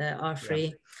Palestinians are free.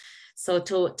 Yeah. So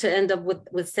to end up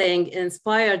with saying,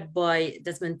 inspired by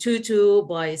Desmond Tutu,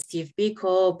 by Steve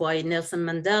Biko, by Nelson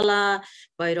Mandela,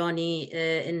 by Ronnie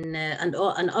and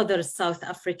other South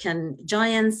African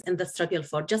giants in the struggle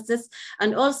for justice,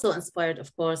 and also inspired,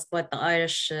 of course, by the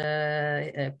Irish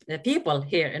people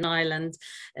here in Ireland,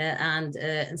 and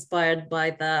inspired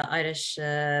by the Irish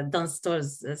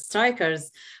Dunstores strikers,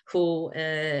 who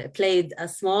played a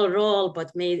small role,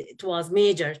 but it was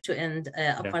major to end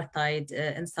apartheid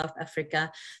in South Africa.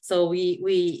 So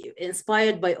we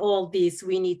inspired by all these,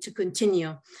 we need to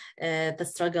continue the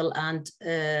struggle and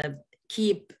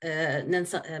keep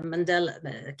Mandela,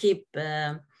 keep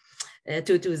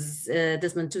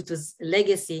Desmond Tutu's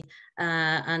legacy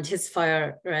and his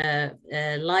fire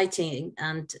lighting,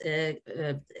 and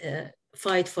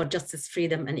fight for justice,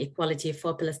 freedom, and equality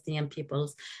for Palestinian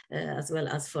peoples, as well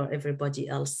as for everybody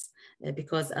else.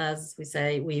 because as we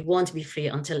say, we won't be free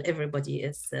until everybody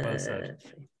is free.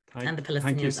 And the Palestinians.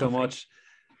 Thank you so much.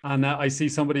 And I see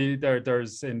somebody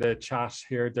there's in the chat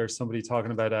here, there's somebody talking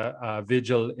about a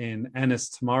vigil in Ennis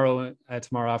tomorrow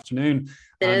afternoon.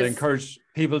 And I encourage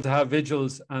people to have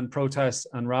vigils and protests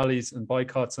and rallies and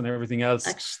boycotts and everything else.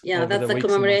 Actually, yeah, that's the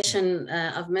commemoration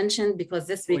I've mentioned, because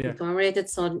this week we commemorated.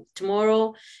 So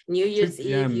tomorrow, New Year's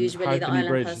Eve, usually the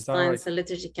Island Palestine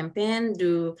Solidarity Campaign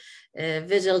do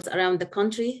vigils around the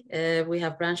country. We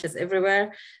have branches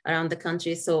everywhere around the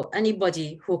country. So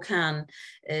anybody who can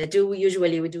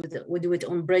usually we do it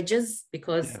on bridges,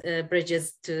 because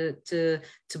bridges to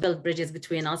build bridges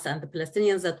between us and the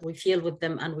Palestinians, that we feel with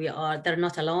them, and they're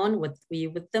not alone with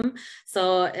them.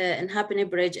 So in Happiness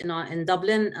Bridge in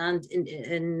Dublin, and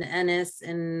in Ennis,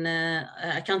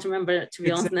 I can't remember, to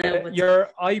be honest now. Your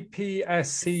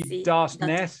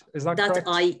IPSC.net, is that correct?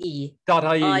 .ie.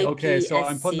 Okay, so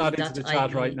I'm putting that into the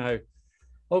chat right now.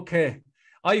 Okay,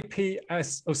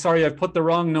 sorry, I've put the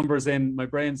wrong numbers in. My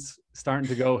brain's starting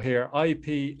to go here.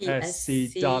 IPSC.ie.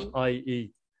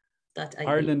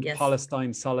 Ireland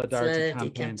Palestine Solidarity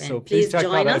Campaign. So please check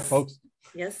that out, folks.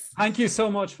 Yes. Thank you so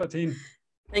much, Fatin.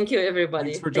 Thank you,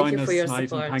 everybody. Thanks for joining us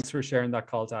tonight, and thanks for sharing that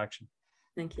call to action.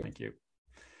 Thank you. Thank you.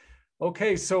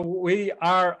 Okay, so we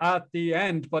are at the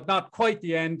end, but not quite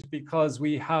the end, because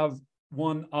we have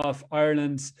one of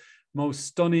Ireland's most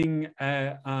stunning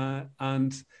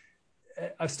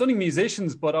stunning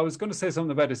musicians. But I was going to say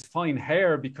something about his fine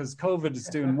hair, because COVID is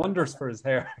doing wonders for his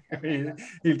hair.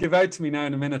 He'll give out to me now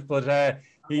in a minute, but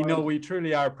we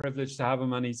truly are privileged to have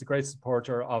him, and he's a great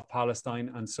supporter of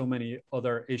Palestine and so many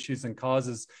other issues and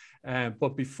causes.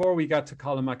 But before we get to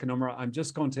Colm Mac Con Iomaire, I'm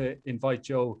just going to invite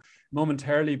Joe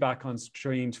momentarily back on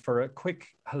screen for a quick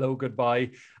hello,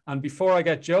 goodbye. And before I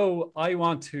get Joe, I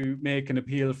want to make an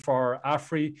appeal for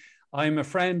Afri. I'm a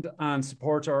friend and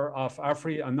supporter of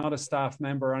Afri. I'm not a staff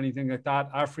member or anything like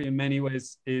that. Afri in many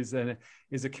ways is a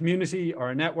community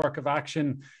or a network of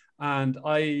action. And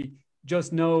I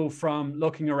just know from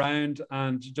looking around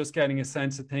and just getting a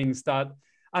sense of things that,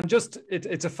 and just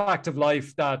it's a fact of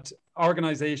life that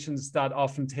organizations that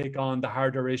often take on the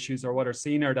harder issues, or what are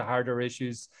seen are the harder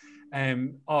issues,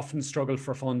 often struggle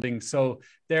for funding. So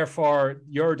therefore,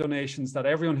 your donations, that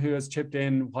everyone who has chipped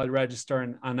in while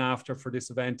registering and after for this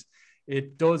event,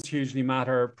 it does hugely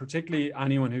matter, particularly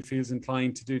anyone who feels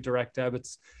inclined to do direct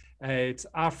debits. It's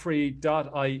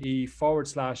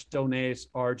afri.ie/donate,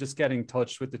 or just get in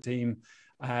touch with the team.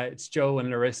 It's Joe and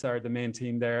Larissa are the main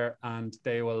team there, and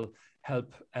they will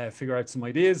help figure out some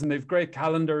ideas. And they've great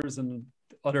calendars and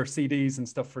other CDs and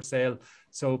stuff for sale.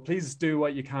 So please do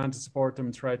what you can to support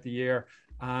them throughout the year.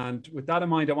 And with that in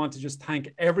mind, I want to just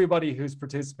thank everybody who's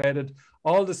participated,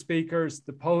 all the speakers,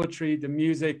 the poetry, the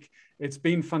music. It's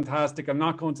been fantastic. I'm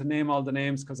not going to name all the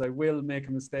names because I will make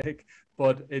a mistake,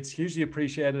 but it's hugely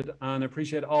appreciated, and I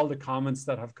appreciate all the comments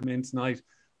that have come in tonight,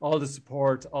 all the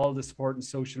support in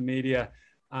social media.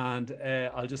 And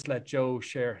I'll just let Joe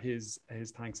share his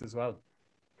thanks as well.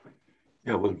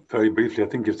 Yeah, well, very briefly, I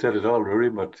think you've said it all, Rory,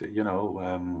 but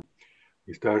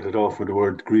you started off with the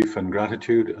word grief and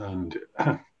gratitude, and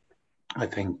I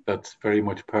think that's very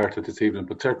much part of this evening,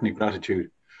 but certainly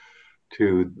gratitude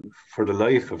for the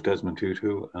life of Desmond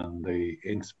Tutu and the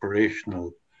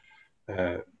inspirational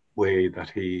way that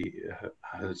he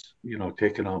has,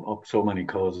 taken up so many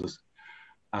causes.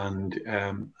 And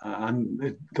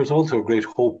there's also a great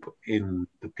hope in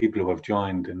the people who have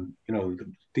joined, and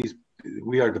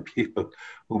we are the people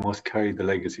who must carry the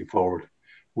legacy forward,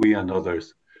 we and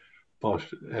others. But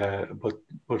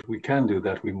we can do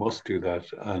that. We must do that.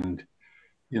 And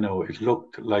it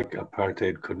looked like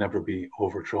apartheid could never be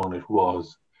overthrown. It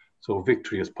was. So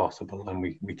victory is possible, and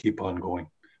we keep on going.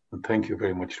 And thank you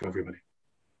very much to everybody.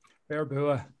 Fair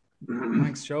bua.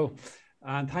 Thanks, Joe.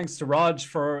 And thanks to Raj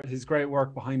for his great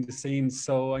work behind the scenes.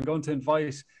 So I'm going to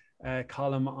invite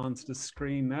Colm onto the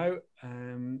screen now.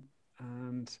 And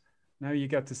now you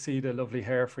get to see the lovely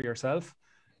hair for yourself.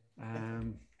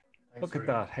 Look at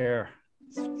that hair.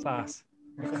 It's class.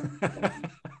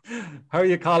 How are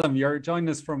you, Colm? You're joining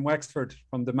us from Wexford,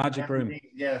 from the Magic Room.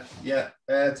 Yeah.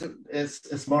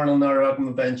 It's morning now up on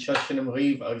the bench. I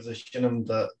was a shinam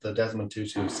the Desmond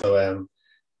Tutu. So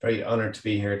very honoured to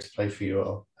be here to play for you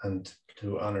all and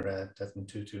to honour Desmond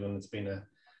Tutu. And it's been a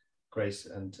great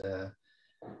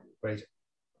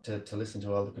to listen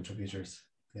to all the contributors.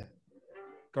 Yeah.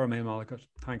 Gourmet Malachut.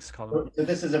 Thanks, Colm. So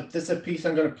this is a piece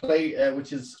I'm going to play,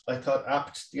 which is, I thought,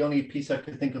 apt. The only piece I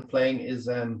could think of playing is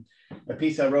a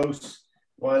piece I wrote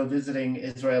while visiting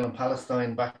Israel and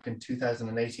Palestine back in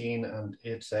 2018, and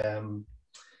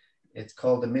it's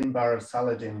called The Minbar of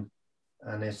Saladin,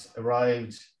 and it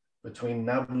arrived between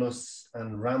Nablus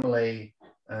and Ramallah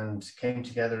and came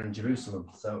together in Jerusalem.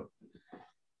 So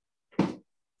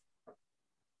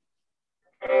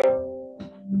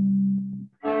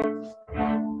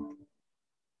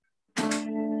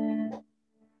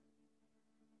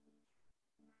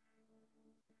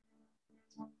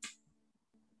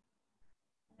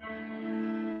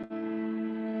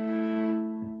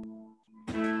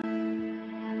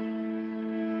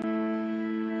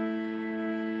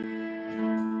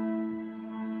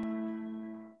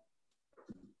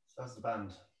that's the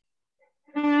band.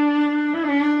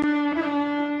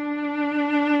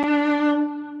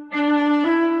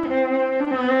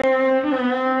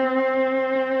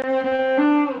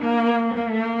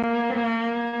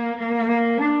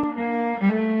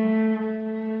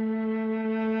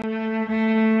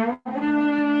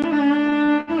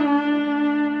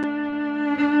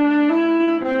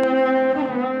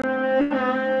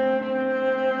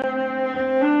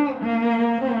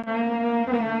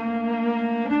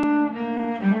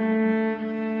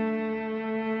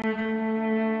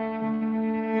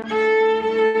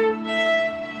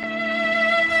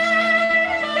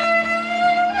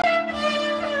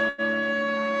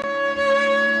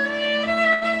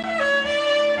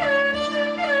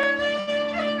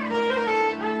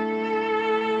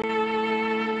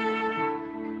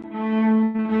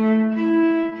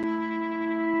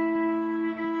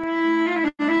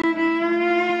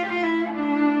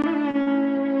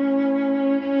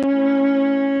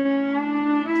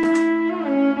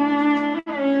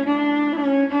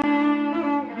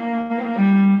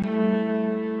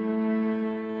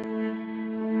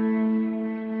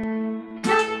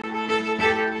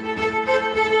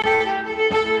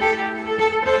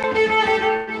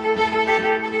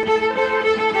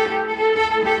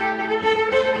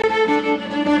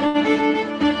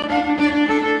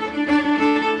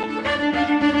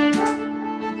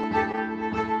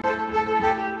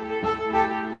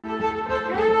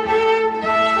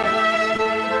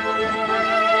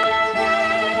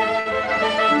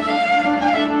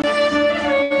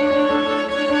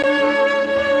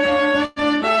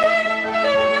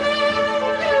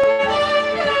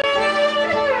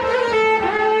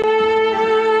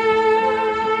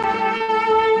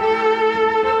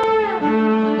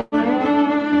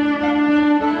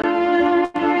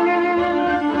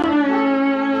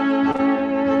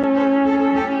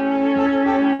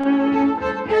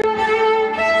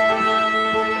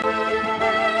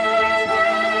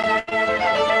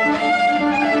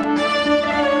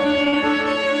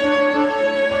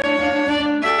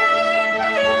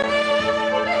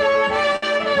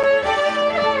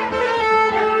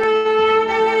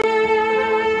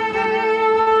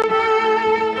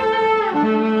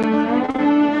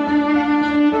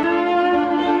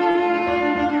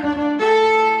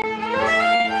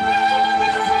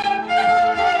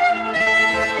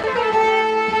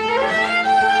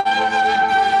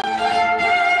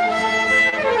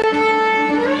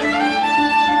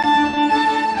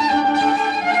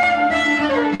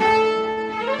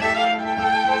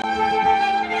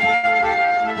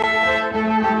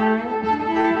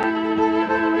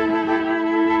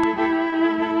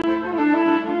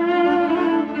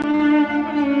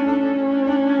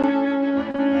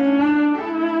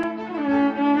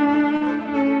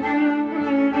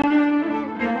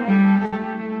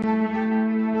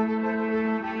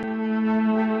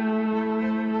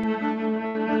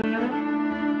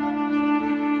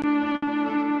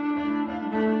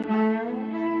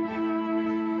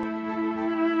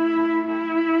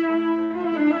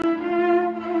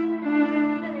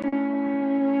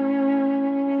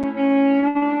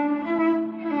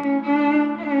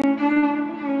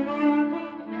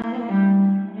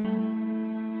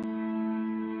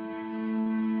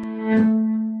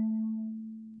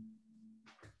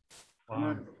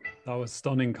 That was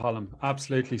stunning, Colm.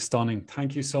 Absolutely stunning.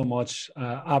 Thank you so much.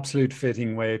 Absolute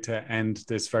fitting way to end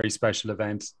this very special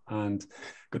event. And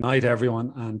good night,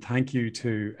 everyone. And thank you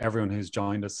to everyone who's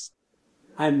joined us.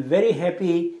 I'm very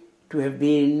happy to have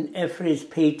been Afri's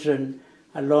patron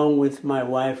along with my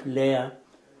wife, Leah,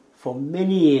 for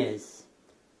many years.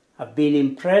 I've been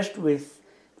impressed with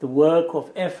the work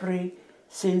of Afri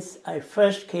since I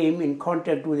first came in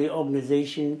contact with the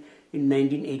organization in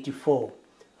 1984.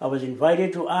 I was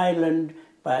invited to Ireland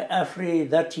by Afri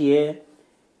that year,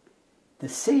 the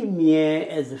same year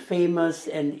as the famous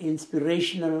and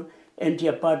inspirational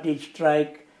anti-apartheid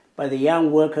strike by the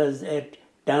young workers at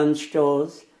Dunnes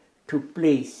Stores took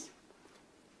place.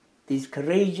 These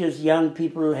courageous young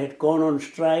people had gone on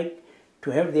strike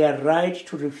to have their right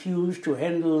to refuse to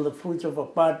handle the fruits of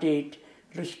apartheid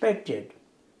respected.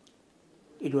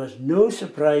 It was no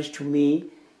surprise to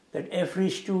me that Afri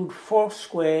stood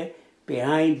foursquare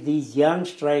behind these young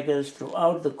strikers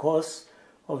throughout the course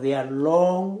of their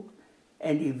long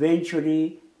and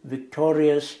eventually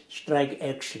victorious strike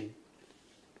action.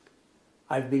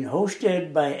 I've been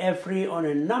hosted by Afri on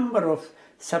a number of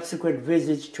subsequent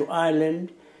visits to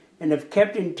Ireland and have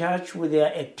kept in touch with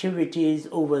their activities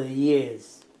over the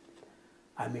years.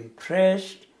 I'm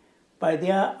impressed by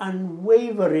their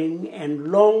unwavering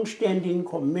and long-standing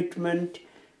commitment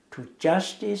to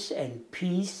justice and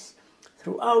peace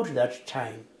throughout that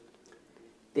time.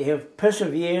 They have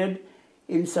persevered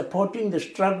in supporting the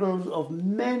struggles of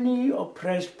many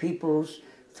oppressed peoples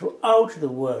throughout the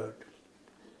world.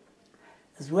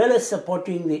 As well as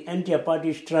supporting the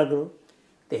anti-apartheid struggle,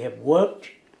 they have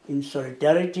worked in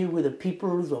solidarity with the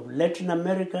peoples of Latin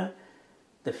America,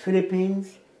 the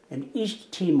Philippines, and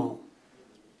East Timor.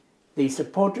 They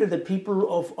supported the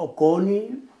people of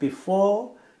Ogoni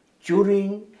before,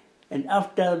 during, and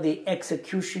after the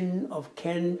execution of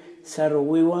Ken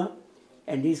Saro-Wiwa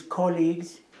and his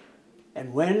colleagues,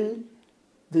 and when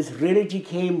this reality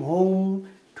came home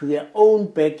to their own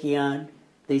backyard,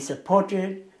 they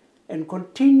supported and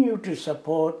continue to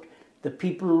support the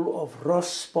people of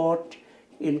Rossport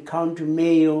in County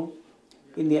Mayo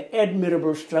in their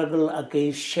admirable struggle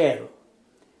against Shell.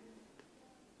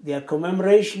 Their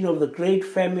commemoration of the Great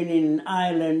Famine in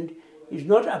Ireland is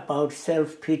not about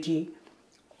self-pity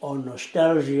or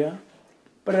nostalgia,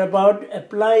 but about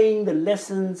applying the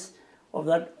lessons of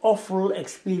that awful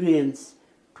experience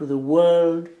to the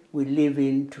world we live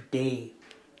in today.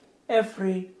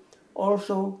 Afri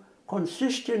also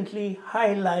consistently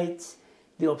highlights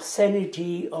the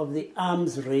obscenity of the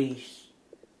arms race,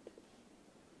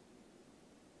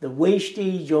 the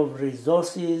wastage of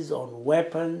resources on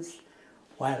weapons,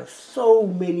 while so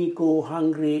many go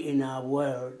hungry in our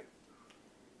world.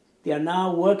 They are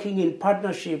now working in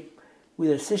partnership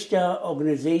with a sister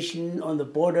organization on the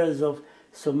borders of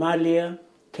Somalia,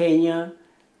 Kenya,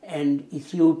 and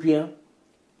Ethiopia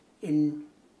in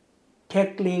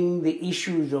tackling the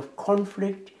issues of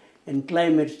conflict and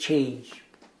climate change.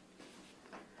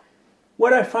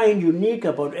 What I find unique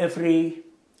about Afri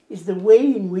is the way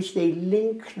in which they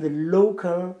link the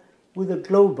local with the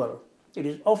global. It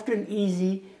is often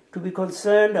easy to be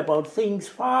concerned about things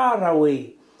far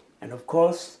away, and of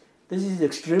course, this is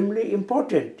extremely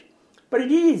important. But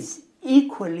it is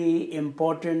equally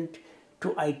important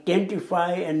to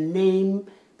identify and name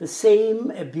the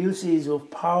same abuses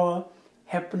of power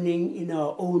happening in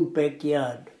our own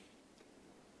backyard.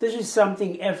 This is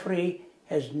something Afri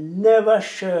has never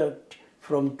shirked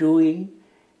from doing,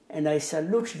 and I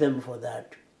salute them for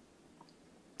that.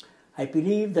 I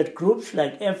believe that groups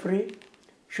like Afri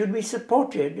should be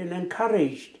supported and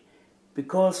encouraged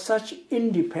because such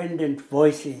independent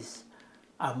voices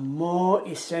are more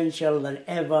essential than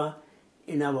ever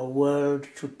in our world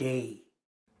today.